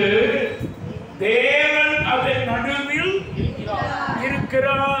சொல்லுது, தேவன் அதன் நடுவில்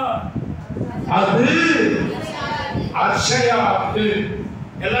இருக்கிறார், அது அசையாது.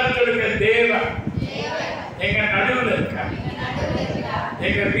 எல்லாரும் சொல்லுங்க, தேவன் எங்க நடுவில் இருக்கார்,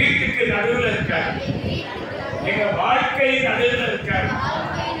 எங்க வீட்டுக்கு நடுவில் இருக்கார், எங்க வாழ்க்கை நடுவில் இருக்கார்,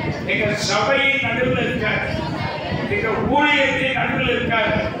 எங்க சபையின் நடுவில் இருக்கார், எங்க ஊழியத்தின் நடுவில்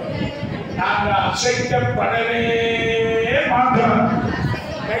இருக்கார். நாங்க அசைக்கப்படவே மாட்டோம்.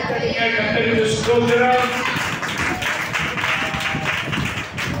 கைத்தடிங்க, கர்த்தருக்கு ஸ்தோத்திரம்.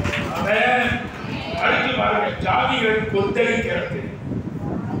 ஆமென். அடுத்து பாருங்க, ஜாதிகள் கொந்தளிக்கிறது,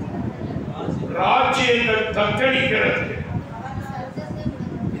 ராஜ்யங்கள் தத்தளிக்கிறது.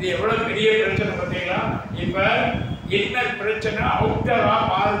 இது எவ்வளவு பெரிய பிரச்சனை பார்த்தீங்களா? இப்ப என்ன பிரச்சனை அவுட்டரா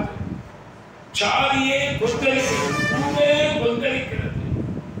மாறுது. ஜாதியே கொந்தளிக்கிறது, ஊரே கொந்தளிக்கிறது.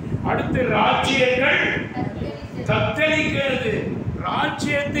 அடுத்து ராஜ்யங்கள் தத்தளிக்கிறது,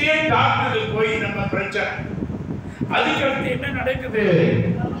 ராஜ்யத்தையே தாக்குது போய் நம்ம பிரச்சனை. அதுக்கடுத்து என்ன நடக்குது?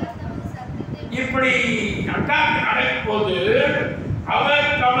 இப்படி அட்டாக் நடக்கும் போது அவர்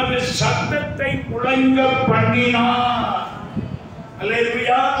தமது சத்தத்தை முழங்க பண்ணினார்.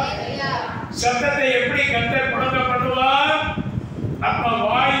 அல்லேலூயா. சத்தத்தை எப்படி கர்த்தர் முழங்க பண்ணுவார்? நம்ம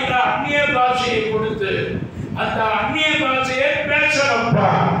வாயில அந்நிய பாஷையை கொடுத்து அந்த அந்நிய பாஷையை பேச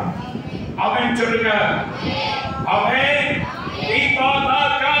வைப்பார். ஆமென் சொல்லுங்க. ஆமென்.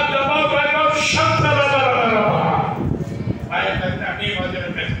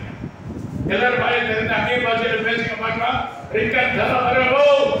 எல்லாரும் வாயை திறந்து அந்நிய பாஷையில பேசுங்க பார்க்கலாம்.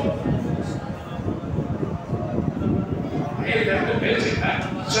 பேசுங்க,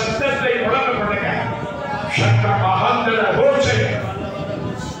 சத்தத்தை முழங்க பண்ணுங்க. சத்த மகாந்தர போஷை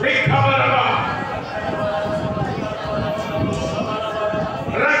விக்கவரவா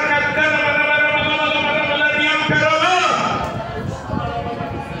ரக்கத்தன மனமரமலமலமலமலரியம் கரவா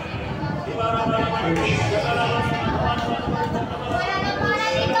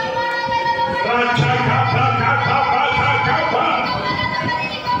ராஜா காபா காபா காபா காபா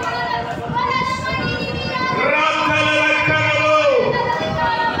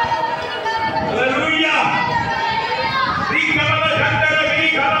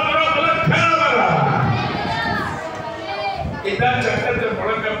சட்டத்தை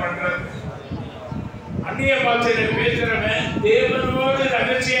முழங்க பண்றது. அந்நிய பாஷையில பேசுறவன் தேவனோடு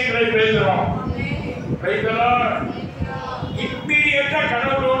ரகசியங்களை பேசுறோம். இம்மீடியட்டா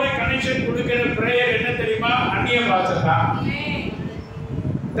கடவுளோட கனெக்ஷன் கொடுக்கிற பிரேயர் என்ன தெரியுமா? அந்நிய பாஷை தான்.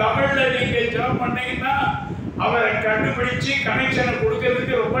 தமிழ்ல நீங்க ஜெபம் பண்ணீங்கன்னா அவரை கண்டுபிடிச்சு கனெக்ஷனை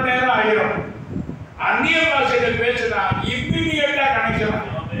கொடுக்கிறதுக்கு ரொம்ப நேரம் ஆயிரும். அந்நிய பாஷையில பேசுனா இம்மீடியட்டா கனெக்ஷன்.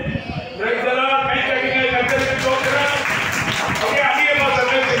 கை கட்டிங்க, கத்தருக்கு போக்குறோம். Okay, அந்நிய பாஷை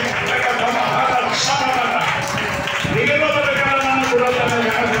பேசுங்க.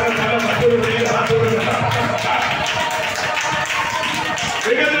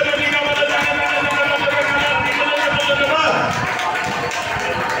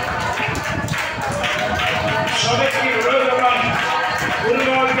 சபைக்கு விரோதமாக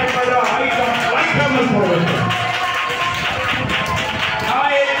உருவாக்கப்பட்ட ஆயுதம் வாய்க்காமல் போவது.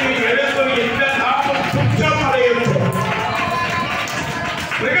 நாயத்தில் எழுதும் எந்த நாமும் குற்றம் அடையப்படும்.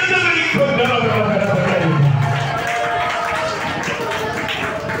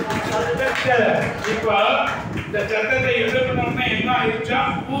 இப்ப இந்த சட்டத்தை எழுதணும்னா என்ன ஆயிடுச்சா?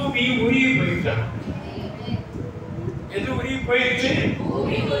 பூமி உருகி போயிடுச்சா? எது உருகி போயிடுச்சு?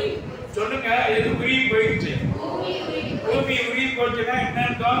 சொல்லுங்க, எது உருகி போயிடுச்சு? பூமி உருகி போச்சுன்னா என்ன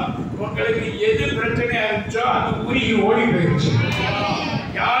அர்த்தம்? உங்களுக்கு எது பிரச்சனையா இருந்துச்சோ அது உருகி ஓடி போயிடுச்சு.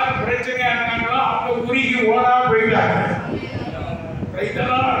 யார் பிரச்சனையா இருந்தாங்களோ அவங்க உருகி ஓடா போயிட்டாங்க.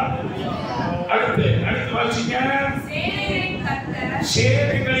 அடுத்து வாசிங்க.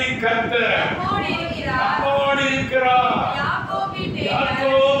 சேனைகளின் கர்த்தர் நம்மோடு இருக்கிறார்.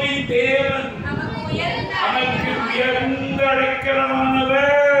 யாக்கோபின் தேவன் நமக்கு உயர்ந்த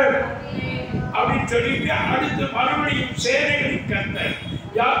அடைக்கலமானவர் அப்படின்னு சொல்லிட்டு அடுத்து மறுபடியும் சேனைகளின் கர்த்தர்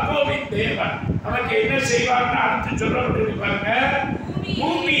யாக்கோபின் தேவன் நமக்கு என்ன செய்வார்னு அடுத்து சொல்லப்பட்டு பாருங்க.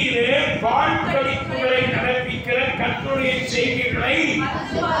 பூமியிலே வாழ்க்கடிப்புகளை நடப்பிக்கிற கர்த்தருடைய செய்திகளை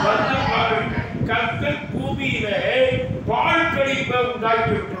வந்து பாருங்க. கர்த்தர் பூமியிலே வாழ்க்கடிப்பை உண்டாக்கி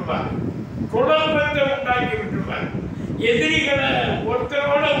விட்டுருவார், குழப்பத்தை உண்டாக்கி விட்டுருவார், எதிரிகளை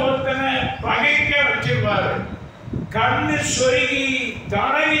ஒருத்தரோட ஒருத்தனை பகைக்க வச்சிருவாரு, கண்ணு சொருகி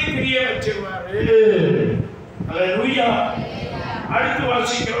தடவி திரிய வச்சிருவாரு. அல்லேலூயா. அடுத்து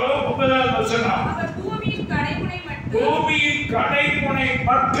வாசிக்கிறோம் 9வது வசனம். பூமியின் கடைமுனை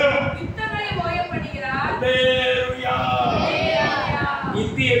மற்றும் அல்லேலூயா.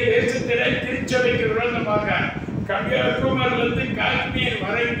 இந்திய தேசத்திலே திருச்சபைக்கு விரோதமாக கன்னியாகுமரியிலிருந்து காஷ்மீர்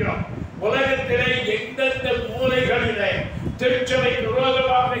வரைக்கும் உலகத்திலே எந்தெந்த மூலைகளிலே திருச்சபைக்கு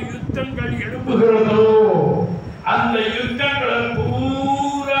விரோதமாக யுத்தங்கள் எழும்புகிறதோ அந்த யுத்தங்களை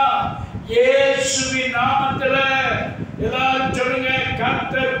பூரா இயேசுவின் நாமத்துல எல்லாரும் சொல்லுங்க,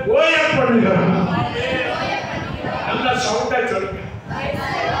 கர்த்தர் ஓய பண்ணுகிறார். நல்ல சவுண்டா சொல்லுங்க.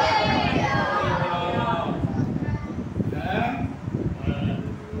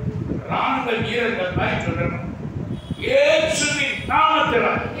 ராணுவ வீரர்கள் மாதிரி சொல்லணும். இயேசுவின் நாமத்துல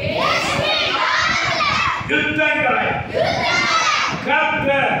யுத்தங்களை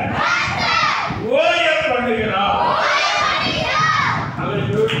கர்த்தர் ஓய பண்ணுகிறார்.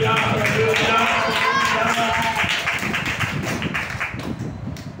 அல்லேலூயா, அல்லேலூயா.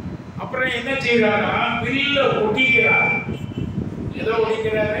 அப்புறம் என்ன செய்யறாரா? வில்ல ஒடிக்கிறார். ஏதோ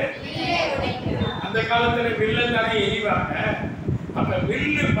ஒடிக்கிறாரு. அந்த காலத்துல வில்ல தானே எரிவாங்க. அப்ப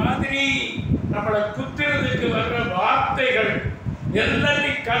வில்லு மாதிரி நம்மளை குத்துறதுக்கு வர்ற வார்த்தைகள்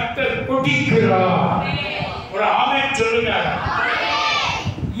எல்லாத்தையும் கர்த்தர் ஒடிக்கிறார். ஒரு ஆமென் சொல்லுங்க.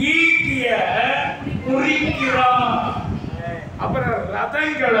 ஈட்டிய முறிக்கிறார். அப்புறம்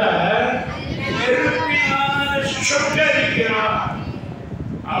ரதங்களை நெருப்பினால சுட்டரிக்கிறார்.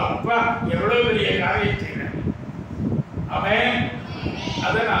 அப்பா எவ்வளவு பெரிய காரியம் செய்யறார் அவன்.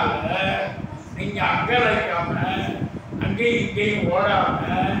 அதனால நீங்க அங்கலைக்காம அங்கேயும் இங்கேயும் ஓடாம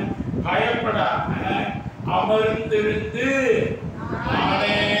பயப்படாம அமர்ந்திருந்து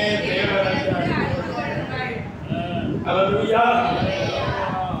அவனே தேவனை. அல்லேலூயா,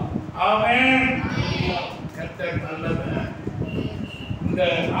 ஆமென். கர்த்தர் நல்லவர். இந்த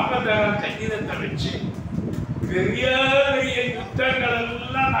 46ஆம் சங்கீதத்தை வச்சு பெரிய பெரிய யுத்தங்கள்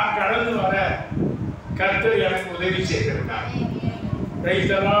எல்லாம் நான் கடந்து வர கர்த்தர் எனக்கு உதவி செய்திருக்கார். Praise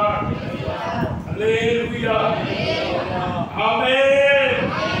the Lord. அல்லேலூயா, ஆமென்.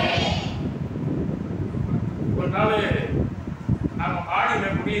 ஒரு நாள் நாம மாடியில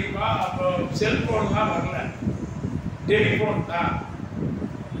குடியிருக்கோம். அப்போ செல்போன்லாம் வரல, டெலிஃபோன் தான்.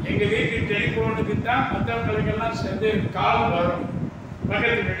 எங்க வீட்டு டெலிஃபோனுக்கு தான் மற்றவங்களுக்கெல்லாம் சேர்ந்து கால் வரும்.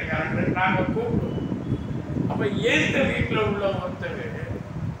 பக்கத்து வீட்டுக்காரங்க நாங்க கூப்பிடுவோம். அப்ப ஏத்த வீட்டுல உள்ள ஒருத்தர்,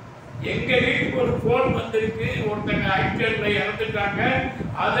 எங்க வீட்டுக்கு ஒரு போன் வந்திருக்கு, ஒருத்தங்க ஆக்சிடென்ட்ல இறந்துட்டாங்க,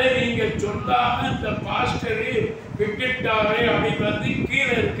 அதை நீங்க சொல்லாம இந்த பாஸ்டர் விட்டுட்டாரு அப்படின்னு வந்து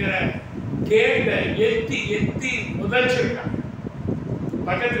கீழே இருக்கிற கேட்ட எத்தி எத்தி முதச்சிருக்காங்க.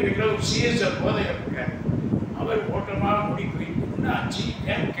 பக்கத்து வீட்டுல ஒரு சிஎஸ்எல் போதையர் இருக்காரு. அவர் ஓட்டமா முடி போய் என்னாச்சு,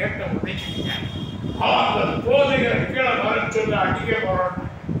 ஏன் கேட்ட உதைக்கிறீங்க? அவங்க போதையர் கீழே வர சொல்ல அடிக்க போறோம்.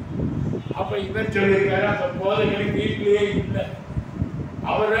 அப்ப இவர் சொல்லியிருக்காரு, அந்த போதைகள் வீட்டிலேயே இல்லை.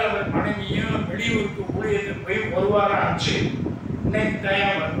 அவர் மனைவியும் வெளியூருக்கு ஊழியத்துக்கு போய் ஒரு வாரம் ஆச்சு. இன்னைக்கு தயா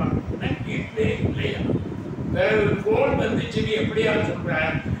வருவாங்க. வீட்டிலே இல்லையா? வேற ஒரு போன் வந்துச்சு, நீ எப்படியா சொல்ற?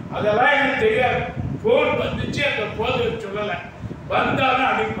 அதெல்லாம் எனக்கு தெரியாது. போன் வந்துச்சு, அந்த போதை சொல்லலை. வந்தாலும்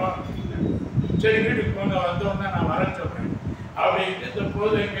அடிப்போம். சரி வீட்டுக்கு போங்க, வந்தோம்னா நான் வர சொல்றேன் அப்படின்ட்டு இந்த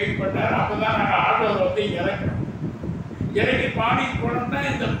போதை வெயிட் பண்ணார். அப்பதான் நாங்கள் ஆட்டோவில் வந்து இறக்குறோம். இறங்கி பாடிக்கு போனோம்னா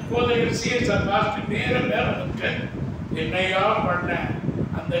இந்த போதைகள் சிஎஸ்ஆர் பாஸ்ட் நேரம் மேல வந்து என்னையா பண்ண.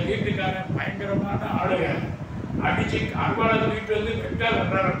 அந்த வீட்டுக்காரன் பயங்கரமான ஆளுங்க, அடிச்சு கார்பாலத்து வீட்டு வந்து வெட்டா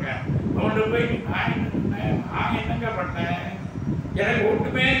வர்றாருங்க. அவன்கிட்ட போய் நான் என்னங்க பண்ணேன், எனக்கு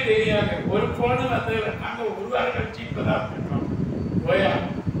ஒன்றுமே தெரியாது. ஒரு போனு வந்து நாங்கள் ஒரு வாரம் கழிச்சு இப்பதான் போயிட்டோம். போயா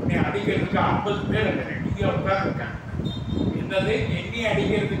உன்னை அடிக்கிறதுக்கு 50 பேர் அங்கே ரெடியாக உட்காந்துருக்காங்க. என்னது எண்ணி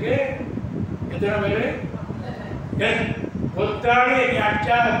அடிக்கிறதுக்கு எத்தனை பேர்? ஒத்தாடி என்னை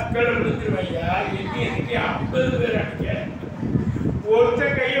அடிச்சா அக்களை விழுந்துருவையா, என்னை எனக்கு 50 பேர் அடிக்க, ஒருத்த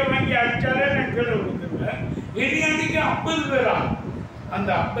கையை வாங்கி அடிச்சாலே அக்களை விழுந்துருவேன், என்னை அடிக்க 50 பேரா? அந்த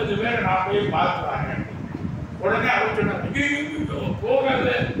 50 பேரை நான் போய் பார்த்துவாங்க. உடனே அவர் சொன்னாங்க, போகாத,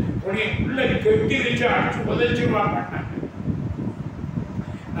 உடனே உள்ள கெட்டி வச்சு அடிச்சு உதச்சிருவாங்க.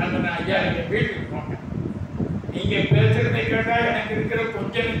 நான் சொன்னேன், ஐயா நீங்க வீட்டுக்கு போங்க, நீங்க பேசுறதை கேட்டா எனக்கு இருக்கிற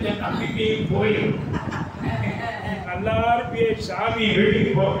கொஞ்சம் நெஞ்ச நம்பிக்கையும் போயிடும், நல்லா இருப்பியே சாமி,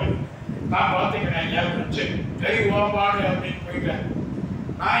 வீட்டுக்கு போங்க, நான் பார்த்துக்கிறேன் ஐயா பிரச்சனை, சரி ஓப்பாடு அப்படின்னு போயிட்டேன்.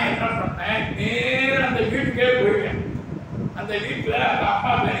 நான் என்ன பண்ணேன், நேரம் அந்த வீட்டுக்கே போயிட்டேன். அந்த வீட்டுல அந்த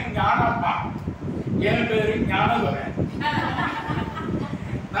அம்மா பேரு ஞானம்மா, என் பேரு ஞானவரன்.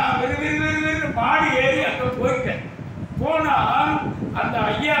 நான் விறுவிறு மாடி ஏறி அங்க போயிட்டேன். போனா அந்த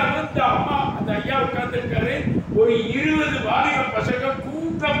ஐயா வந்து அம்மா, அந்த ஐயா உட்கார்ந்துருக்காரு, ஒரு 20 வாலிப பசங்க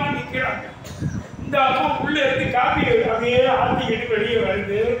கூட்டமா நிக்கிறாங்க. இந்த அம்மா உள்ள இருந்து காப்பி அப்படியே ஆத்திக்கிட்டு வெளியே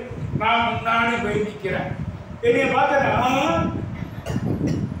வருது. நான் முன்னாடி போய் நிக்கிறேன். என்னைய பார்த்தா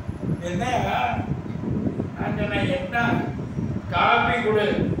என்ன, நான் சொன்னேன், என்ன காப்பி கொடு.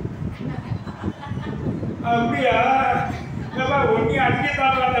 அப்படியா, ஒன்னி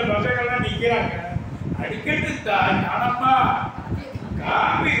அடிக்கத்தாங்க அந்த பசங்கள்லாம் நிக்கிறாங்க. அடிக்கட்டு தான் ஞானம்மா,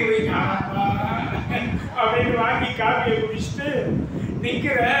 காப்பி குடி ஞானம்மா அப்படின்னு வாங்கி காப்பியை குடிச்சிட்டு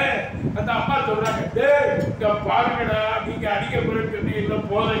நிக்கிற. அந்த அம்மா சொல்றாங்க, இந்த பாருங்கடா, நீங்க அடிக்க போறேன்னு சொன்னீங்க, இல்லை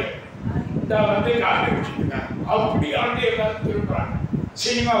போதைய இந்த வந்து காப்பி குடிச்சுருக்காங்க. அப்படி ஆண்டு எல்லாரும் திரும்புறாங்க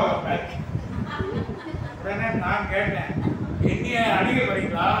சினிமாவை பார்த்து. உடனே நான் கேட்டேன், என்னைய அடிக்க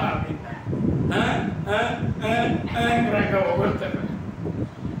போறீங்களா அப்படின்னா, ஒவ்வொருத்தர்.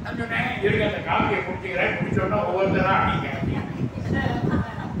 நான் சொன்னேன், இருக்க அந்த காப்பியை குடிச்சுக்கிறேன், குடிச்சோன்னா ஒவ்வொருத்தரா அடிங்க.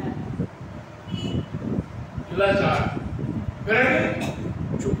 இல்ல சார், பிறகு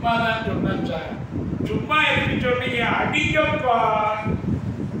சும்மா தான் சொன்னேன் சார். சும்மா எதுக்கு சொன்னீங்க, அடிக்கப்பா,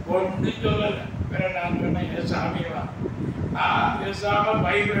 ஒன்று சொல்லல. பிறகு நான் சொன்னேன், என் சாமிவா, நான் பேசாம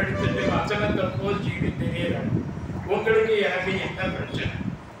பைபிள் எடுத்துட்டு வசனத்தை போதிச்சுக்கிட்டு தெரியறேன், உங்களுக்கு எனக்கு என்ன பிரச்சனை?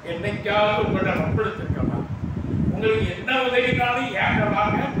 என்னைக்காவது உங்களோட வம்பெடுத்திருக்கமா? உங்களுக்கு என்ன உதவினாலும் ஏங்க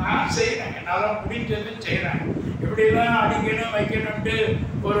வாங்க, நான் செய்யறேன், என்னால முடிஞ்சது செய்யறேன். இப்படிலாம் அடிக்கணும் வைக்கணும்ட்டு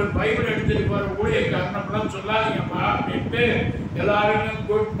ஒரு பைபிள் எடுத்துட்டு போற ஊழியக்காரனெல்லாம் சொல்லாதீங்கப்பா அப்படின்ட்டு எல்லாரும்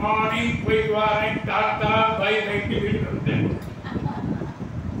குட் மார்னிங், போயிட்டு வாரேன், டாட்டா பை ரைட்டு வீட்டுக்கு வந்துட்டேன்.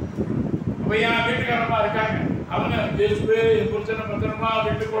 அப்ப என் வீட்டுக்காரமா இருக்காங்க, அவங்க இயேசுவே என் புருஷனை பத்திரமா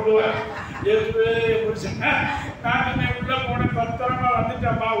வீட்டுக்கு கொண்டு வர, இயேசுவே என் புருஷனை, நான் என்ன உள்ள போன பத்திரமா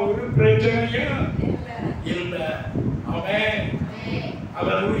வந்துட்டப்பா, ஒரு பிரச்சனையும் இல்லை. அவன்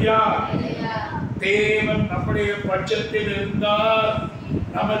அல்லேலூயா. தேவன் நம்முடைய பட்சத்தில் இருந்தால்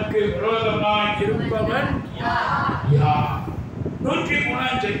நமக்கு விரோதமாய் இருப்பவன் யார்?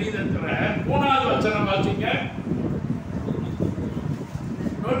 103ஆம் சங்கீதத்துல 3வது வசனம் வாசிங்க.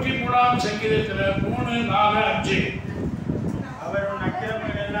 103ஆம் சங்கீதத்துல 3, 4, 5. அவர் உன்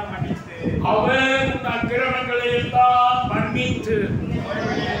அக்கிரமங்களை எல்லாம் மன்னித்து, அவர் உன் அக்கிரமங்களை எல்லாம் மன்னித்து,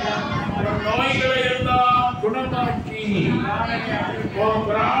 உன் நோய்களை எல்லாம் குணமாக்கி, உன்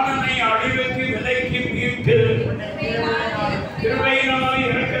பிராணனை அழிவுக்கு விலைக்கு மீட்டு, கிருபையினாலும்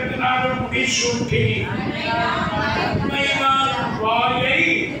இரக்கத்தினாலும் முடிசூட்டி, உண்மையினால் வாயை.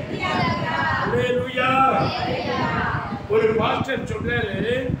 அல்லேலூயா. ஒரு பாஸ்டர்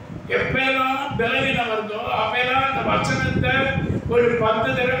சொல்றாரு, எப்பெல்லாம் பலவீனம் வருதோ அப்பெல்லாம் அந்த வசனத்தை ஒரு 10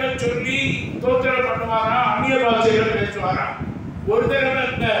 தடவை சொல்லி தோத்திரம் பண்ணுவாரா, அந்நிய பாஷைகள் பேசுவாரா. ஒரு தடவை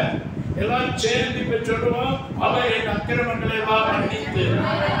இல்ல, எல்லாம் சேர்ந்து இப்ப சொல்லுவோம், அவர் என் அக்கிரமங்களை எல்லாம் மன்னித்து,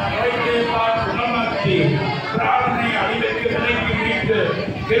 நோய்களை எல்லாம் குணமாக்கி, பிராணனை அழிவுக்கு விலைக்கு மீட்டு,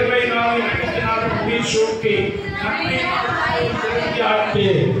 கிருபையினால் இரக்கத்தினாலும் முடிசூட்டி, நன்மையினால் திருப்தி ஆக்கி,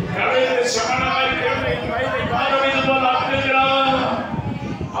 கடையில் சமணமாய் கிருபையின் வயதை பாரவிது போல் ஆக்குகிறார்.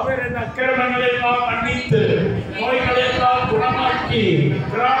 அவர் என் அக்கிரமங்களை எல்லாம் மன்னித்து, நோய்களை எல்லாம் குணமாக்கி,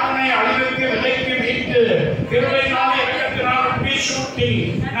 பிராணனை அழிவுக்கு விலைக்கு மீட்டு, கிருபையினால் இரக்கத்தினால் முடிசூட்டி,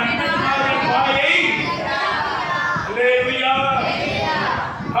 நன்மையினால் வாயை. அல்லேலூயா.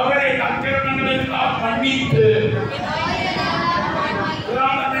 அவர் என் அக்கிரமங்களை எல்லாம் மன்னித்து,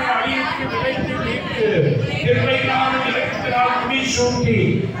 பிராணனை அழிவுக்கு விலைக்கு மீட்டு, கிருபையினால் இரக்கத்தினால் முடிசூட்டி,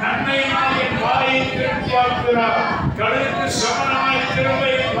 நன்மையினால் என் வாயை திருப்தியாக்குகிறார். கடலுக்கு சமணமாய்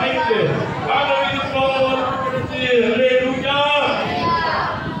கிருபை வைத்து காலவிது போல் அல்லேலூயா.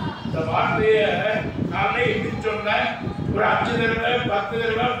 இந்த வார்த்தையை நானே எப்படி சொன்னேன், ஒரு 5 தடவை 10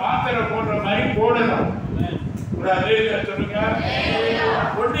 தடவை மாத்திரை போடுற மாதிரி போடணும். ஒரு அல்லேலூயா சொல்லுங்க.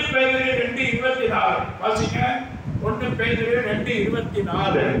 1 பேதுரு 2:24 வாசிங்க. 1 பேதுரு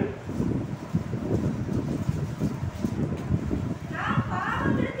 2:24.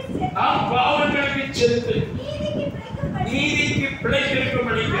 நாம் பாவங்களுக்கு செத்து நீதிக்கு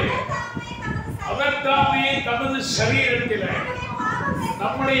பிழைத்திருக்கும்படிக்கு அவர் தாமே தமது சரீரத்தில்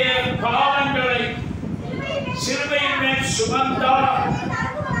நம்முடைய பாவங்களை சிலுவையின் மேல் சுமந்தார்.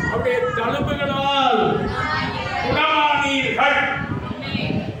 அவருடைய தழும்புகளால் குணமானீர்கள்.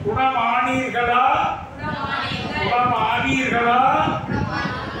 குணமானீர்களா? குணமானீர்களா?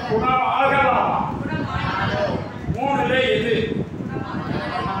 குணமாகலாமா? மூணுல எது?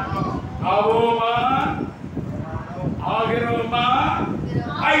 ஆவோமா, ஆகிறோமா,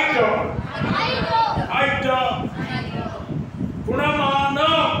 ஆயிட்டோம். ஆயிட்டோம்,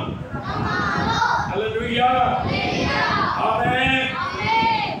 குணமானோம். அல்லேலூயா, ஆமென்.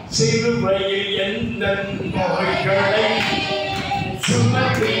 சிலுவையில் எந்த நோய்களை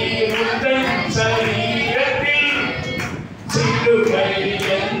சுமத்தி உந்தன் சரீரத்தில், சிலுவையில்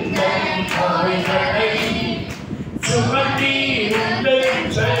எந்த நோய்களை சுமத்தி உந்தன்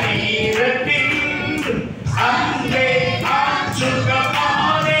சரீரத்தில், அங்கே நான்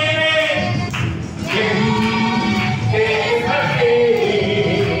சுகமானேனே என் தேவனே.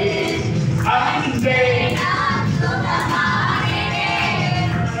 அங்கே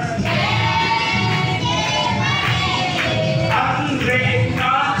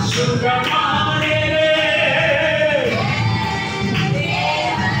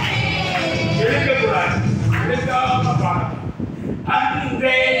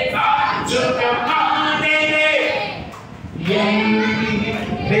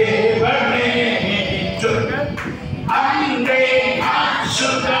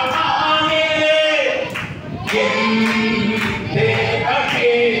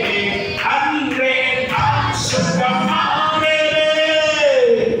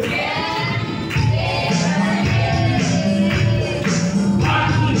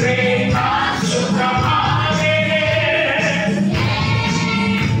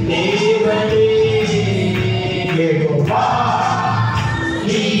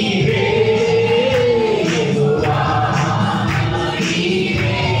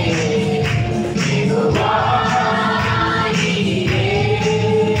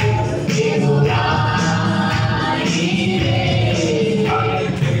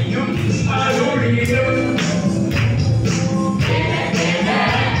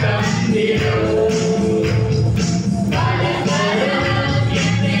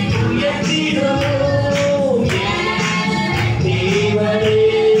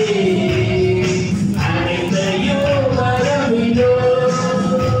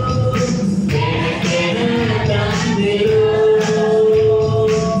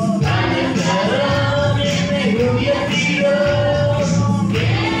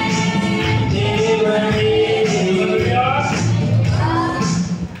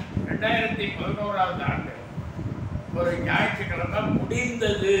ஒரு ஞாயிற்றுக்கிழமை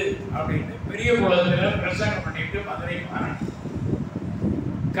முடிந்தது அப்படின்னு பெரிய குளத்துல பிரசங்கம் பண்ணிட்டு மதுரை போனேன்.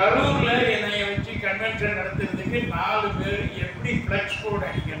 கரூர்ல என்னைய வச்சு கன்வென்ஷன் நடத்துறதுக்கு 4 பேர் எப்படி ஃபிளக்ஸ் போர்டு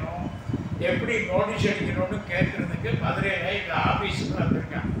அடிக்கணும், எப்படி நோட்டீஸ் அடிக்கணும்னு கேட்கறதுக்கு மதுரையில எங்க ஆபீஸுக்கு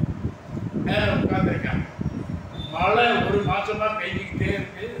வந்திருக்காங்க. மேல உட்கார்ந்துருக்காங்க. மழை 1 மாசமா பெய்ஞ்சிக்கிட்டே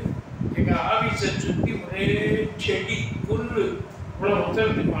இருக்கு. எங்க ஆபீஸை சுத்தி ஒரே செடி புல்லு இவ்வளவு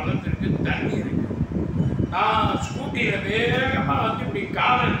உத்தரத்துக்கு வளர்ந்துருக்கு, தண்ணி இருக்கு. நான் ஸ்கூட்டியில வேகமா வந்து இப்படி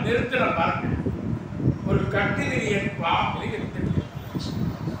காலை நிறுத்துற பாருங்க, ஒரு கட்டுவிரியன் பாம்பு எடுத்துருக்கு.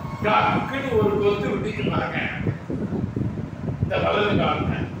 டாக்குன்னு ஒரு கொத்து விட்டுட்டு பாருங்க, இந்த வலது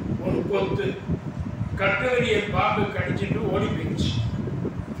கால ஒரு கொத்து கட்டுவிரியன் பாம்பு கடிச்சிட்டு ஓடி போயிடுச்சு.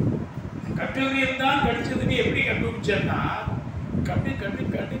 கட்டுவிரியன் தான் கடிச்சதுன்னு எப்படி கண்டுபிடிச்சேன்னா, கட்டு கட்டு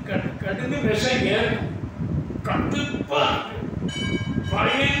கட்டு கட்டு கட்டுன்னு விஷம் ஏறும். கட்டுப்பா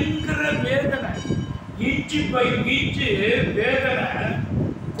பயங்கர வேதனை, இன்ச்சு பை இன்ச்சு வேதனை,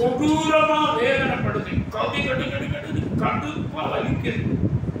 கொடூரமா வேதனைப்படுது. கடி கடி கடி கடி கடுப்பா வலிக்குது.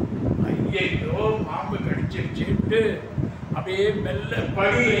 ஐயோ பாம்பு கடிச்சிருச்சுட்டு அப்படியே மெல்ல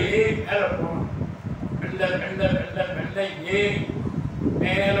படியிலேயே மேலே போனோம். மெல்ல மெல்ல மெல்ல மெல்ல ஏறி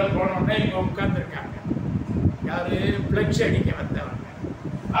மேலே போனோம்னா இங்க உட்காந்துருக்காங்க. யாரு? பிளக்ஸ் அடிக்க வந்தவங்க.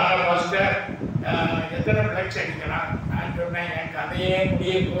 மாஸ்டர் எத்தனை பிளக்ஸ் அடிக்கலாம்? நான் சொன்னேன் என் கதையே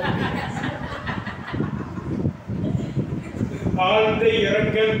முடிய போகுது. ஆழ்ந்த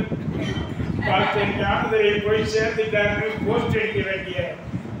இரங்கல் பார்த்தேன். ஞானதரை போய் சேர்ந்துட்டாங்க. போஸ்ட் அடிக்க வேண்டிய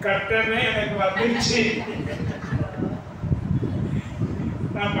கட்டமே எனக்கு வந்துருச்சு.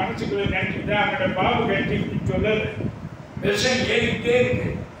 நான் மனசுக்குள்ள நினைச்சுட்டேன், அவங்களோட பாபு கட்டி சொல்லல, விஷம் ஏறிக்கிட்டே இருக்கு.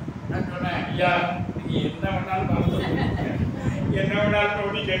 நான் சொன்னேன், ஐயா நீ என்ன வேணாலும் பார்த்து என்ன வேணாலும்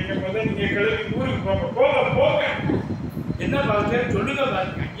நோடி கேட்கும் போது நீங்க கிளம்பி ஊருக்கு போங்க, போக போக என்ன பார்த்து சொல்லுங்க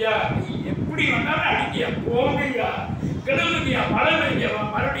பாருங்க. ஐயா நீ எப்படி வேணாலும் அடிக்கியா, போங்கய்யா, கிளம்புங்கய்யா, மழை பெய்யவா,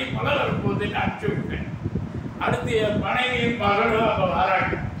 மறுபடியும் மழை வரும்போது அனுப்பிச்சு விட்டேன். அடுத்து என் மனைவியும் மகளும் அப்போ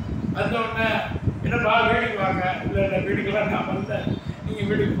வராங்க. வந்த உடனே என்னப்பா வீட்டுக்கு வாங்க. இல்லை இல்லை வீட்டுக்கெல்லாம் நான் வந்தேன், நீங்கள்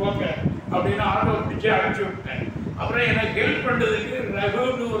வீட்டுக்கு போங்க அப்படின்னு ஆட்டோ பிடிச்சி அனுப்பிச்சி விட்டேன். அப்புறம் எனக்கு ஹெல்ப் பண்ணுறதுக்கு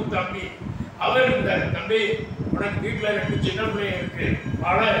ரகுன்னு ஒரு தம்பி அவர் இருந்தார். தம்பி, உனக்கு வீட்டில் 2 சின்ன பிள்ளைங்க இருக்கு,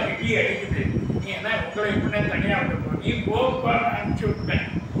 மழை இடி அடிக்குது, நீ என்ன உங்களை இப்படினே தனியாக விட்டு நீ போப்பான்னு அனுப்பிச்சி விட்டேன்.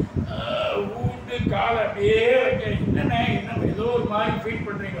 ஊட்டு காலை அப்படியே வைக்க, என்னென்ன என்ன ஏதோ ஒரு மாதிரி ஃபீல்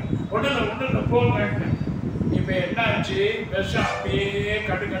பண்ணுறீங்க, ஒன்றும் இல்லை போங்கட்டேன். இப்போ என்னாச்சு, விஷம் அப்படியே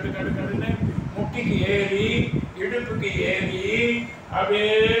கடுன்னு முட்டிக்கு ஏறி, இடுப்புக்கு ஏறி, அப்படியே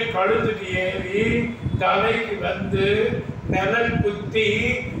கழுத்துக்கு ஏறி, தலைக்கு வந்து நிழல் குத்தி,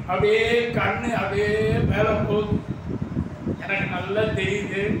 அப்படியே கண்ணு அப்படியே மேலே போகுது. எனக்கு நல்லா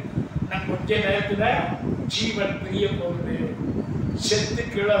தெரியுது, நான் கொஞ்ச நேரத்தில் ஜீவன் பிரிய போகுது, செத்து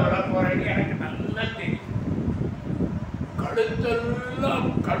கீழே விட போறேன்னு எனக்கு நல்லா தெரியும். கழுத்தெல்லாம்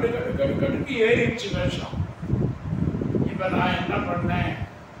கடுக்கு ஏறிடுச்சு விஷம். இப்போ நான் என்ன பண்ணேன்,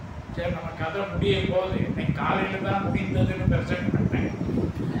 சரி நம்ம கதை முடிய போகுது, இன்னைக்கு காலையில் தான் முடிந்ததுன்னு பிரசங்கம் பண்ணேன்.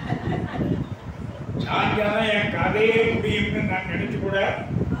 சாயங்காலம் என் கதையே முடியும்னு நான் நினைச்சு கூட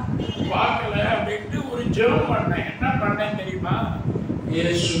பார்க்கல அப்படின்ட்டு ஒரு ஜெபம் பண்ணேன். என்ன பண்ணேன் தெரியுமா,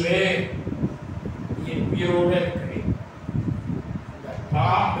 இயேசுவே என் உயிரோடு இருக்கிறேன், இந்த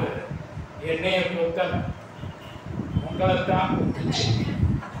பாம்பு என்னைய கொத்தல, உங்களைத்தான் கொத்துச்சு.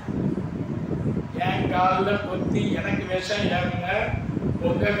 என் காலில் கொத்தி எனக்கு விஷம் ஏறல,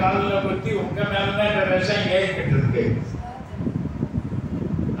 உங்க காலில் கொத்தி உங்க மேலதான் இந்த விஷம் ஏறிக்கிட்டு இருக்கு.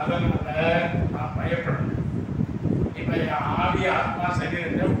 அதனால நான் பயப்படணும். இப்ப என் ஆவி ஆத்மா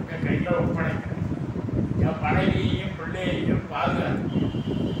சரீரத்தை உங்க கையில ஒப்படைக்கிறேன், என் மனைவியையும் பிள்ளையையும் பாதுகாத்து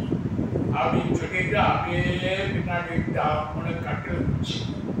அப்படின்னு சொல்லிட்டு அப்படியே பின்னாடி அவனு கட்டு இருந்துச்சு.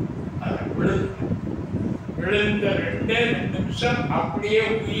 அதை விழுந்த 2 நிமிஷம் அப்படியே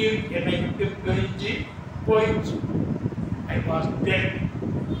உயிர் என்னை விட்டு பிரிஞ்சு போயிடுச்சு. I was dead.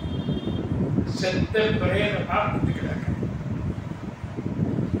 செத்த பிரேதமா விட்டுக்கிறாங்க.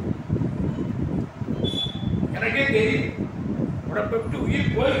 எனக்கே தெரியும், உடம்பை விட்டு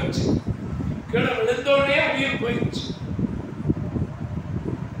உயிர் போயிடுச்சு, கீழே விழுந்தோடனே உயிர் போயிடுச்சு.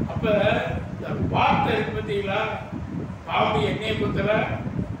 அப்ப இந்த வார்த்தை இருக்கு பார்த்தீங்களா, பாம்பு என்னைய குத்தல,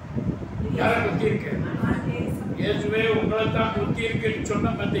 யாரை குத்தி இருக்கு, இயேசுவே உங்களை தான் குத்தி இருக்குன்னு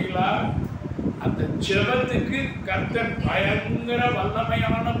சொன்ன பார்த்தீங்களா. அந்த ஜெபத்துக்கு கர்த்தர் பயங்கர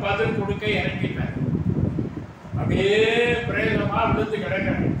வல்லமையான பதில் கொடுக்க இறங்கிட்டார். அப்படியே பிரேதமா விழுந்து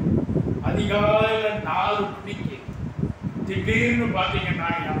கிடக்கிறேன். அதிகாலையில் 4 மணிக்கு திடீர்னு பார்த்தீங்கன்னா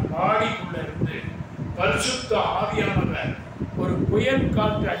என் பாடிக்குள்ள இருந்து பரிசுத்த ஆவியானவர் ஒரு புயல்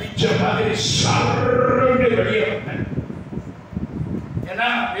காற்று அடிச்ச மாதிரி சர்ன்னு வெளியே வந்தேன். ஏன்னா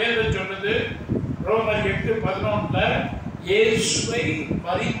வேதம் சொல்லுது, ரோமர் 8:11, இயேசுவை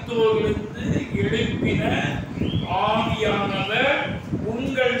மரித்தோரிலிருந்து எழுப்பின ஆவியானவர்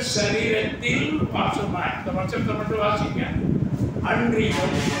உங்கள் சரீரத்தில் வாசமாய். இந்த வசனத்தை மட்டும் வாசிங்க.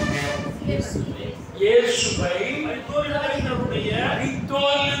 அன்றியும் இயேசுவை மரித்தோரிலிருந்து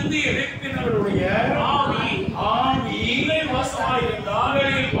எழுப்பினவருடைய ஆவி வாசமாய்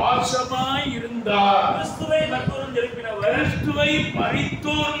இருந்தார். கிறிஸ்துவை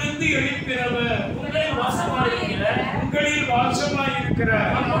மரித்தோரிலிருந்து எழுப்பினவர் உங்களில் வாசமாய் இருக்கிறார்.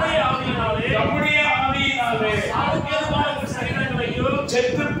 நம்முடைய ஆவியினாலே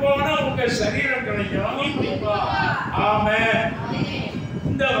செத்து போன உங்க சரீரங்களையும். ஆமென்.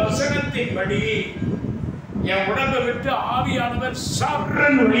 இந்த வசனத்தின்படி என் உடம்பை விட்டு ஆவியானவர்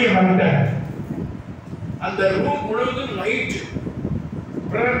சர்றன்னு வெளியே வந்தார். அந்த ரூம் முழுவதும் லைட்,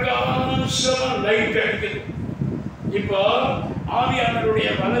 பிரகாசமா லைட் அடிக்குது. இப்போ ஆவியானவருடைய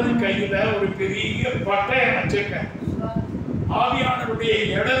வலது கையில ஒரு பெரிய பட்டயம் வச்சிருக்கேன், ஆவியானவருடைய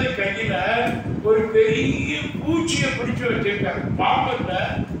இடது கையில ஒரு பெரிய பூச்சியை பிடிச்சு வச்சிருக்காரு. பாம்புல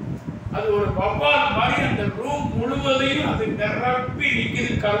அது ஒரு வவ்வால் மாதிரி அந்த ரூம் முழுவதையும் அது நிரப்பி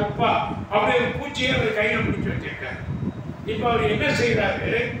நிக்குது கருப்பா. அப்படியே ஒரு பூச்சியை அவர் கையில பிடிச்சு வச்சிருக்காரு. இப்ப அவர் என்ன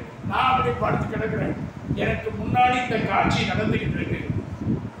செய்யறாரு, நான் அப்படி படுத்து கிடக்குறேன், எனக்கு முன்னாடி இந்த காட்சி நடந்துகிட்டு இருக்கு.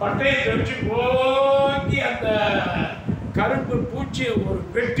 பட்டயத்தை வச்சு ஓங்கி அந்த கருப்பு பூச்சியை ஒரு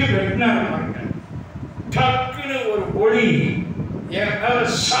வெட்டு வெட்டினாங்க. டக்குன்னு ஒரு ஒளி என் மேல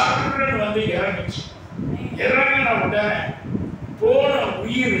சர்ன்னு வந்து இறங்குச்சு. இறங்கின உடனே போன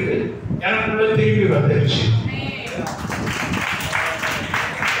உயிர் எனக்குள்ள திரும்பி வந்துருச்சு.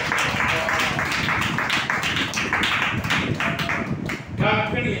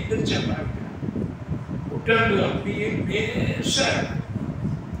 டக்குன்னு எந்திரிச்ச உடம்பு அப்படியே பேச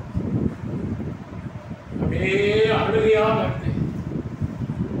அப்படியே அழுகையா வருது.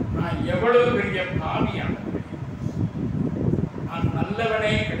 நான் எவ்வளவு பெரிய பாவியானவன், நான்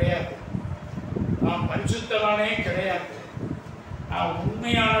நல்லவனே கிடையாது, நான் பரிசுத்தவானே கிடையாது, நான்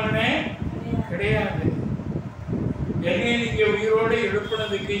உண்மையானவனே கிடையாது, என்னை நீங்க உயிரோடு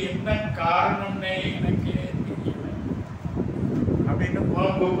எழுப்புனதுக்கு என்ன காரணம்னே எனக்கு தெரியல அப்படின்னு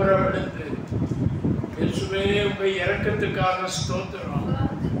கூப்பிடம் எடுத்து, இயேசுவே உங்க இரக்கத்துக்காக ஸ்தோத்திரம்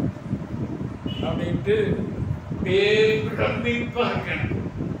அப்படின்ட்டு பிரமிப்பா இருக்கேன்.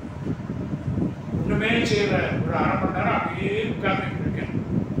 ஒண்ணுமே செய்யற ஒரு 1/2 மணி நேரம் அப்படியே உட்கார்ந்துட்டு இருக்கேன்.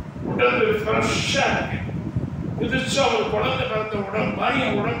 உடம்பு ஃப்ரெஷ்ஷா இருக்கேன். புதுசா ஒரு குழந்தை பிறந்த உடம்பு மாதிரி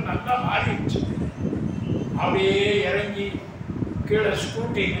என் உடம்பு நல்லா மாறிடுச்சு. அப்படியே இறங்கி கீழே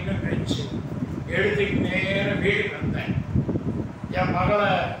ஸ்கூட்டி நின்றுச்சு. எடுத்துக்கு நேரம் வீட்டுக்கு வந்தேன். என்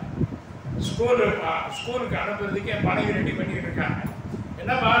மகளை ஸ்கூலுக்கு அனுப்புறதுக்கு என் மனைவி ரெடி பண்ணிட்டு இருக்காங்க.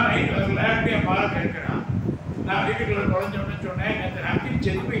 என்னப்பா நைட் வரல அப்படி என் மகளை கேட்கிறான். நான் வீட்டுக்குள்ள நுழைஞ்சோன்னு சொன்னேன், நேற்று ராத்திரி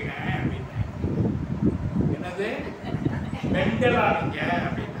செத்து போயிட்டேன் அப்படின்னேன். என்னது மெண்டலா நீங்க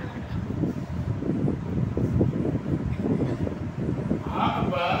அப்படின்னு.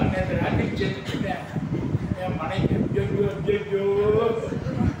 ஆமாப்பா நேற்று ராத்திரி செத்து போயிட்டேன். என் மனைவி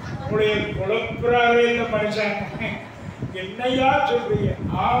உங்களுடைய குழப்பறாவே இந்த மனுஷன் என்னையா சொல்றீங்க?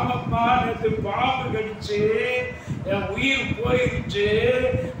 ஆமாப்பா நேற்று பாம்பு கடிச்சு என் உயிர் போயிடுச்சு.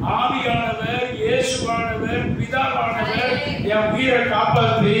 ஆவியானவர், இயேசுவானவர், பிதாவானவர் என் உயிரை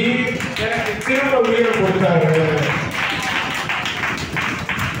காப்பாற்றி எனக்கு திரும்ப உயிரை கொடுத்தாரு.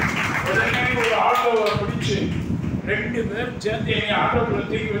 உடனே ஒரு ஆட்டோவை பிடிச்சு 2 பேர் சேர்ந்து என்னை ஆட்டோக்குள்ள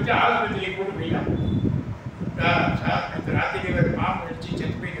தூக்கி வச்சு ஆஸ்பத்திரியை கூட்டு போயிட்டாங்க. சார் நேற்று ராத்திரி ஒரு பாம்பு கடிச்சு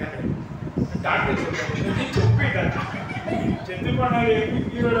செத்து போயிட்டாரு. டாக்டர் சொல்றாரு செத்து போயிட்டாரு. செத்து போனாரு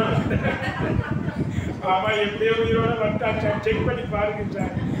உயிரோட ஆமா எப்படியோ உயிரோட வந்தாச்சா செக் பண்ணி பாருங்க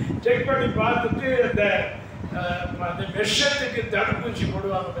சார். செக் பண்ணி பார்த்துட்டு அந்த விஷத்துக்கு தடுப்பூசி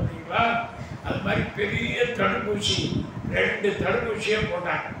போடுவாங்க பார்த்தீங்களா, அது மாதிரி பெரிய தடுப்பூசி 2 தடுப்பூசியே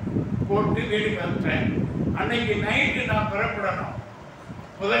போட்டாங்க. போட்டு வீட்டுக்கு வந்துட்டேன். அன்னைக்கு நைட்டு நான் புறப்படணும்.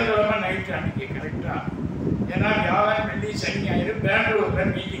 புதன்கிழமை நைட்டு அன்னைக்கு கரெக்டா. ஏன்னா வியாபாரம் வெள்ளி சனி ஞாயிறு பெங்களூர்ல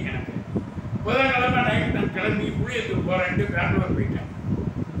மீட்டிங் எனக்கு. புதன்கிழமை நைட்டு நான் கிளம்பி ஊழியத்துக்கு போறேன்ட்டு பெங்களூர் போயிட்டேன்.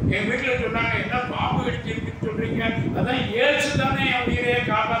 என் வீட்டில் சொன்னாங்க, என்ன பாம்பு கடிச்சிருக்குன்னு சொல்றீங்க? அதான் இயேசு தானே என் உயிரையே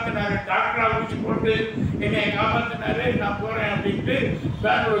காப்பாத்தினாரு, டாக்டரா ஊசி போட்டு என்னை காப்பாத்தினாரு, நான் போறேன் அப்படின்ட்டு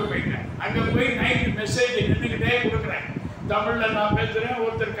பெங்களூர் போயிட்டேன். அங்க போய் நைட்டு மெசேஜ் நின்றுக்கிட்டே கொடுக்குறேன். தமிழ்ல நான் பேசுறேன்,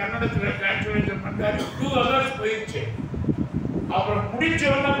 ஒருத்தர் கன்னடத்துல டிரான்ஸ்லேஷன் பண்றாரு. 2 hours போயிடுச்சு. அப்புறம்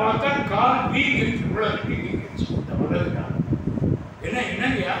முடிச்சவன பார்த்தா கால் வீங்கிருச்சு. இவ்வளவு வீங்கிருச்சு இந்த வலது கால்.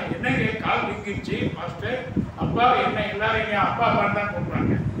 என்னங்க கால் வீங்கிருச்சு மாஸ்டர்? அப்பா என்ன எல்லாரும் என் அப்பா தான்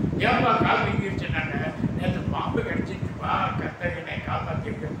கூப்பிடுறாங்க. ஏன்பா கால் வீங்கிருச்சுன்னாங்க. நேற்று பாம்பு கடிச்சிச்சுப்பா, கர்த்தர் என்னை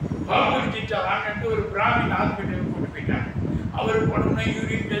காப்பாத்திருக்கு. பாம்பு கடிச்சிச்சா வாங்கன்ட்டு ஒரு பிராமின் ஹாஸ்பிட்டலுக்கு கூட்டு போயிட்டாங்க. அவர் போனோம்னா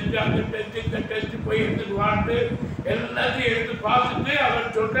யூரின் டெஸ்ட், அந்த டெஸ்ட், இந்த டெஸ்ட் போய் எடுத்துட்டு வாண்டு எல்லாத்தையும் எடுத்து பார்த்துட்டு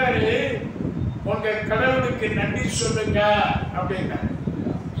அவர் சொல்றாரு, உங்க கடவுளுக்கு நன்றி சொல்லுங்க அப்படின்னாரு.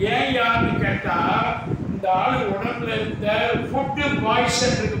 ஏன் யாருன்னு கேட்டா, இந்த ஆளு உடம்புல இருந்த ஃபுட்டு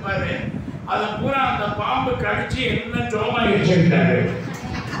பாய்சன் இருக்கு பாரு, அதை பூரா அந்த பாம்பு கடிச்சு என்ன ஜோமா வச்சிருக்காரு.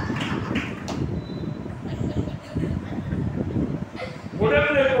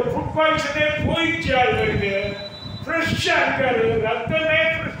 உடம்புல இருக்க ஃபுட் பாய்சனே போயிடுச்சு. ஆளுக்கு ஃப்ரெஷ்ஷா இருக்காரு, ரத்தமே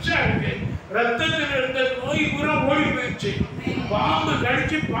ஃப்ரெஷ்ஷா இருக்கு. ரத்தத்தில் இருந்த நோய் பூரா ஓடி போயிடுச்சு. பாம்பு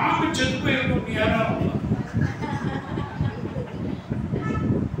கடிச்சு பாம்பு செத்து போயிருக்கும் யாரும்.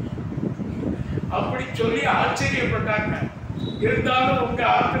 அப்படி சொல்லி ஆச்சரியப்பட்டாங்க. இருந்தாலும் உங்க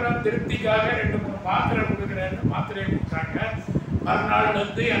ஆத்திரம் திருப்திக்காக 2-3 மாத்திரை கொடுக்குறேன்னு மாத்திரையை கொடுத்தாங்க. மறுநாள்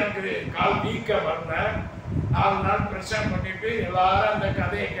வந்து எனக்கு கால் வீக்க வரல. 4 நாள் பிரச்சனை பண்ணிட்டு எல்லாரும் அந்த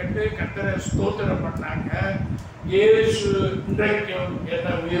கதையை கேட்டு கர்த்தரை ஸ்தோத்திரம் பண்ணாங்க. இயேசு இன்றைக்கும்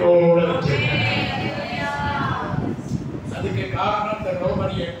என்ன உயிரோடு அதுக்கு காரணம் இந்த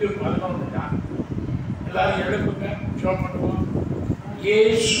ரோமன் 8:11 தான். எல்லாரும் எழுப்புங்க, ஜெபம் பண்ணுவோம்.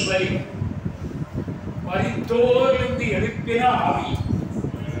 இயேசுவை மரித்தோரிலிருந்து எழுப்பின ஆவி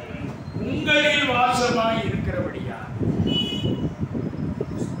உங்களில் வாசமாய் இருக்கிறபடியா,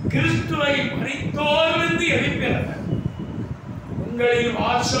 கிறிஸ்துவை மரித்தோரிலிருந்து எழுப்பினவர் உங்களில்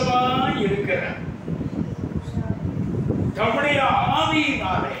வாசமாய் இருக்கிற தம்முடைய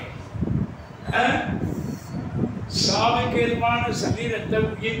ஆவியினாலே சாவுக்கு எதிரான சரீரத்தை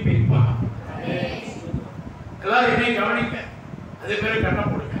உயிர்ப்பிப்பார். எல்லாரும் என்னை கவனிக்க, அதே பேரு கண்ண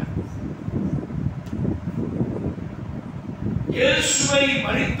போடுங்க. இயேசுவை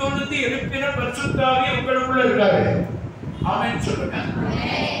மரித்தொழுந்து எழுப்பின பரிசுத்த ஆவி உங்களுக்குள்ள இருக்காரு. ஆமென் சொல்லுங்க.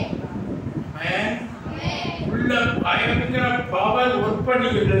 ஆமென். உள்ள பயங்கர பவர் ஒர்க்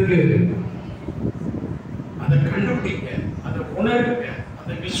இருக்கு. அதை கண்டுபிடிங்க, அதை உணருங்க,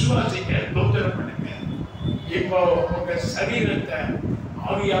 அதை விசுவாசிக்க, தோத்திரம் பண்ணுங்க. இப்போ உங்க சரீரத்தை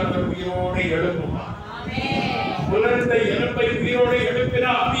ஆவியானவர் உயிரோடு எழுப்புமா. உலர்ந்த எலும்பை உயிரோடு எழுப்பின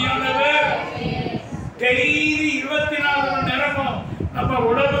ஆவியானவர் டெய்லி 24 மணி நேரமும் நம்ம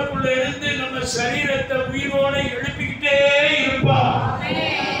உடம்புக்குள்ள இருந்து நம்ம சரீரத்தை உயிரோடு எழுப்பிக்கிட்டே இருப்பார்.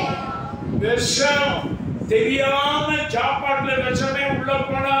 விஷம் தெரியாம சாப்பாட்டுல விஷமே உள்ள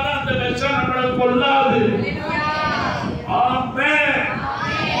போனாலும் அந்த விஷம் நம்மளை கொல்லாது. ஆமென்.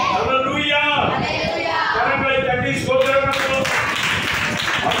 ஹல்லேலூயா. கரங்களை தட்டி ஸ்தோத்திரம் பண்ணுவோம்.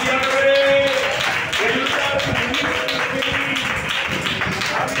 ஆவியானவரே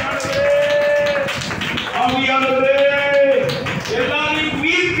ஆவியானவரே எல்லாரையும்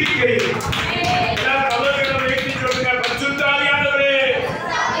உயிர்ப்பிக்கிறேன். எல்லாரும் வைத்து சொல்லுங்க. பரிசுத்த ஆவியானவரே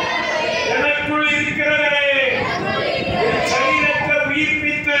எனக்குள் இருக்கிறவரே என் சரீரத்தை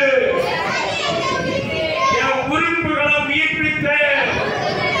உயிர்ப்பித்து என் உறுப்புகளை உயிர்ப்பித்து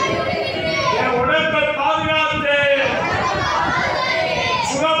என் உடம்பை பாதுகாத்து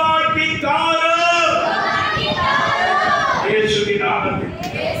சுகமாக்கி தாரும் இயேசுவின் நாமத்தில்.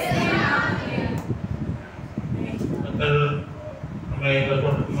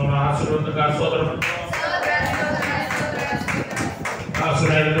 நம்ம ஆசீர்வாதத்துக்காக ஸ்தோத்திரம் பண்ணுவோம்.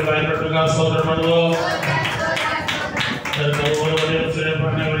 ஆசீர்வாதத்துக்கு பயன்படுத்துக்காக ஸ்தோத்திரம் பண்ணுவோம். ஒவ்வொருவரையும்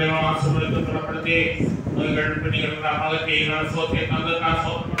சிறப்பான ஆசீர்வாதத்தை பலப்படுத்தி நீங்கள் மகத்தை சோத்தியை தந்ததுக்காக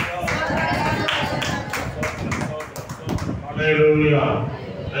ஸ்தோத்திரம் பண்ணுவோம். ஹல்லேலூயா.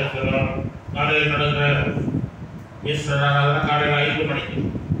 காலையில் நடக்கிற ஈஸ்வரன் காலையில் 5 மணிக்கு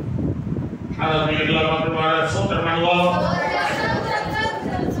அதை எல்லா மக்களும் ஸ்தோத்திரம் பண்ணுவோம்.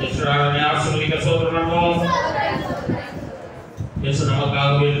 ஈஸ்வரனை ஆசீர்வதிக்க ஸ்தோத்திரம் பண்ணுவோம். இயேசு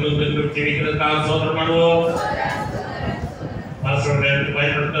நமக்காக ஜெபிக்கிறதுக்காக ஸ்தோத்திரம் பண்ணுவோம். ஆசீர்வாதத்தை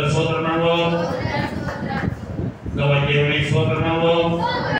பயன்படுத்த ஸ்தோத்திரம் பண்ணுவோம். கவனிக்க ஸ்தோத்திரம் பண்ணுவோம்.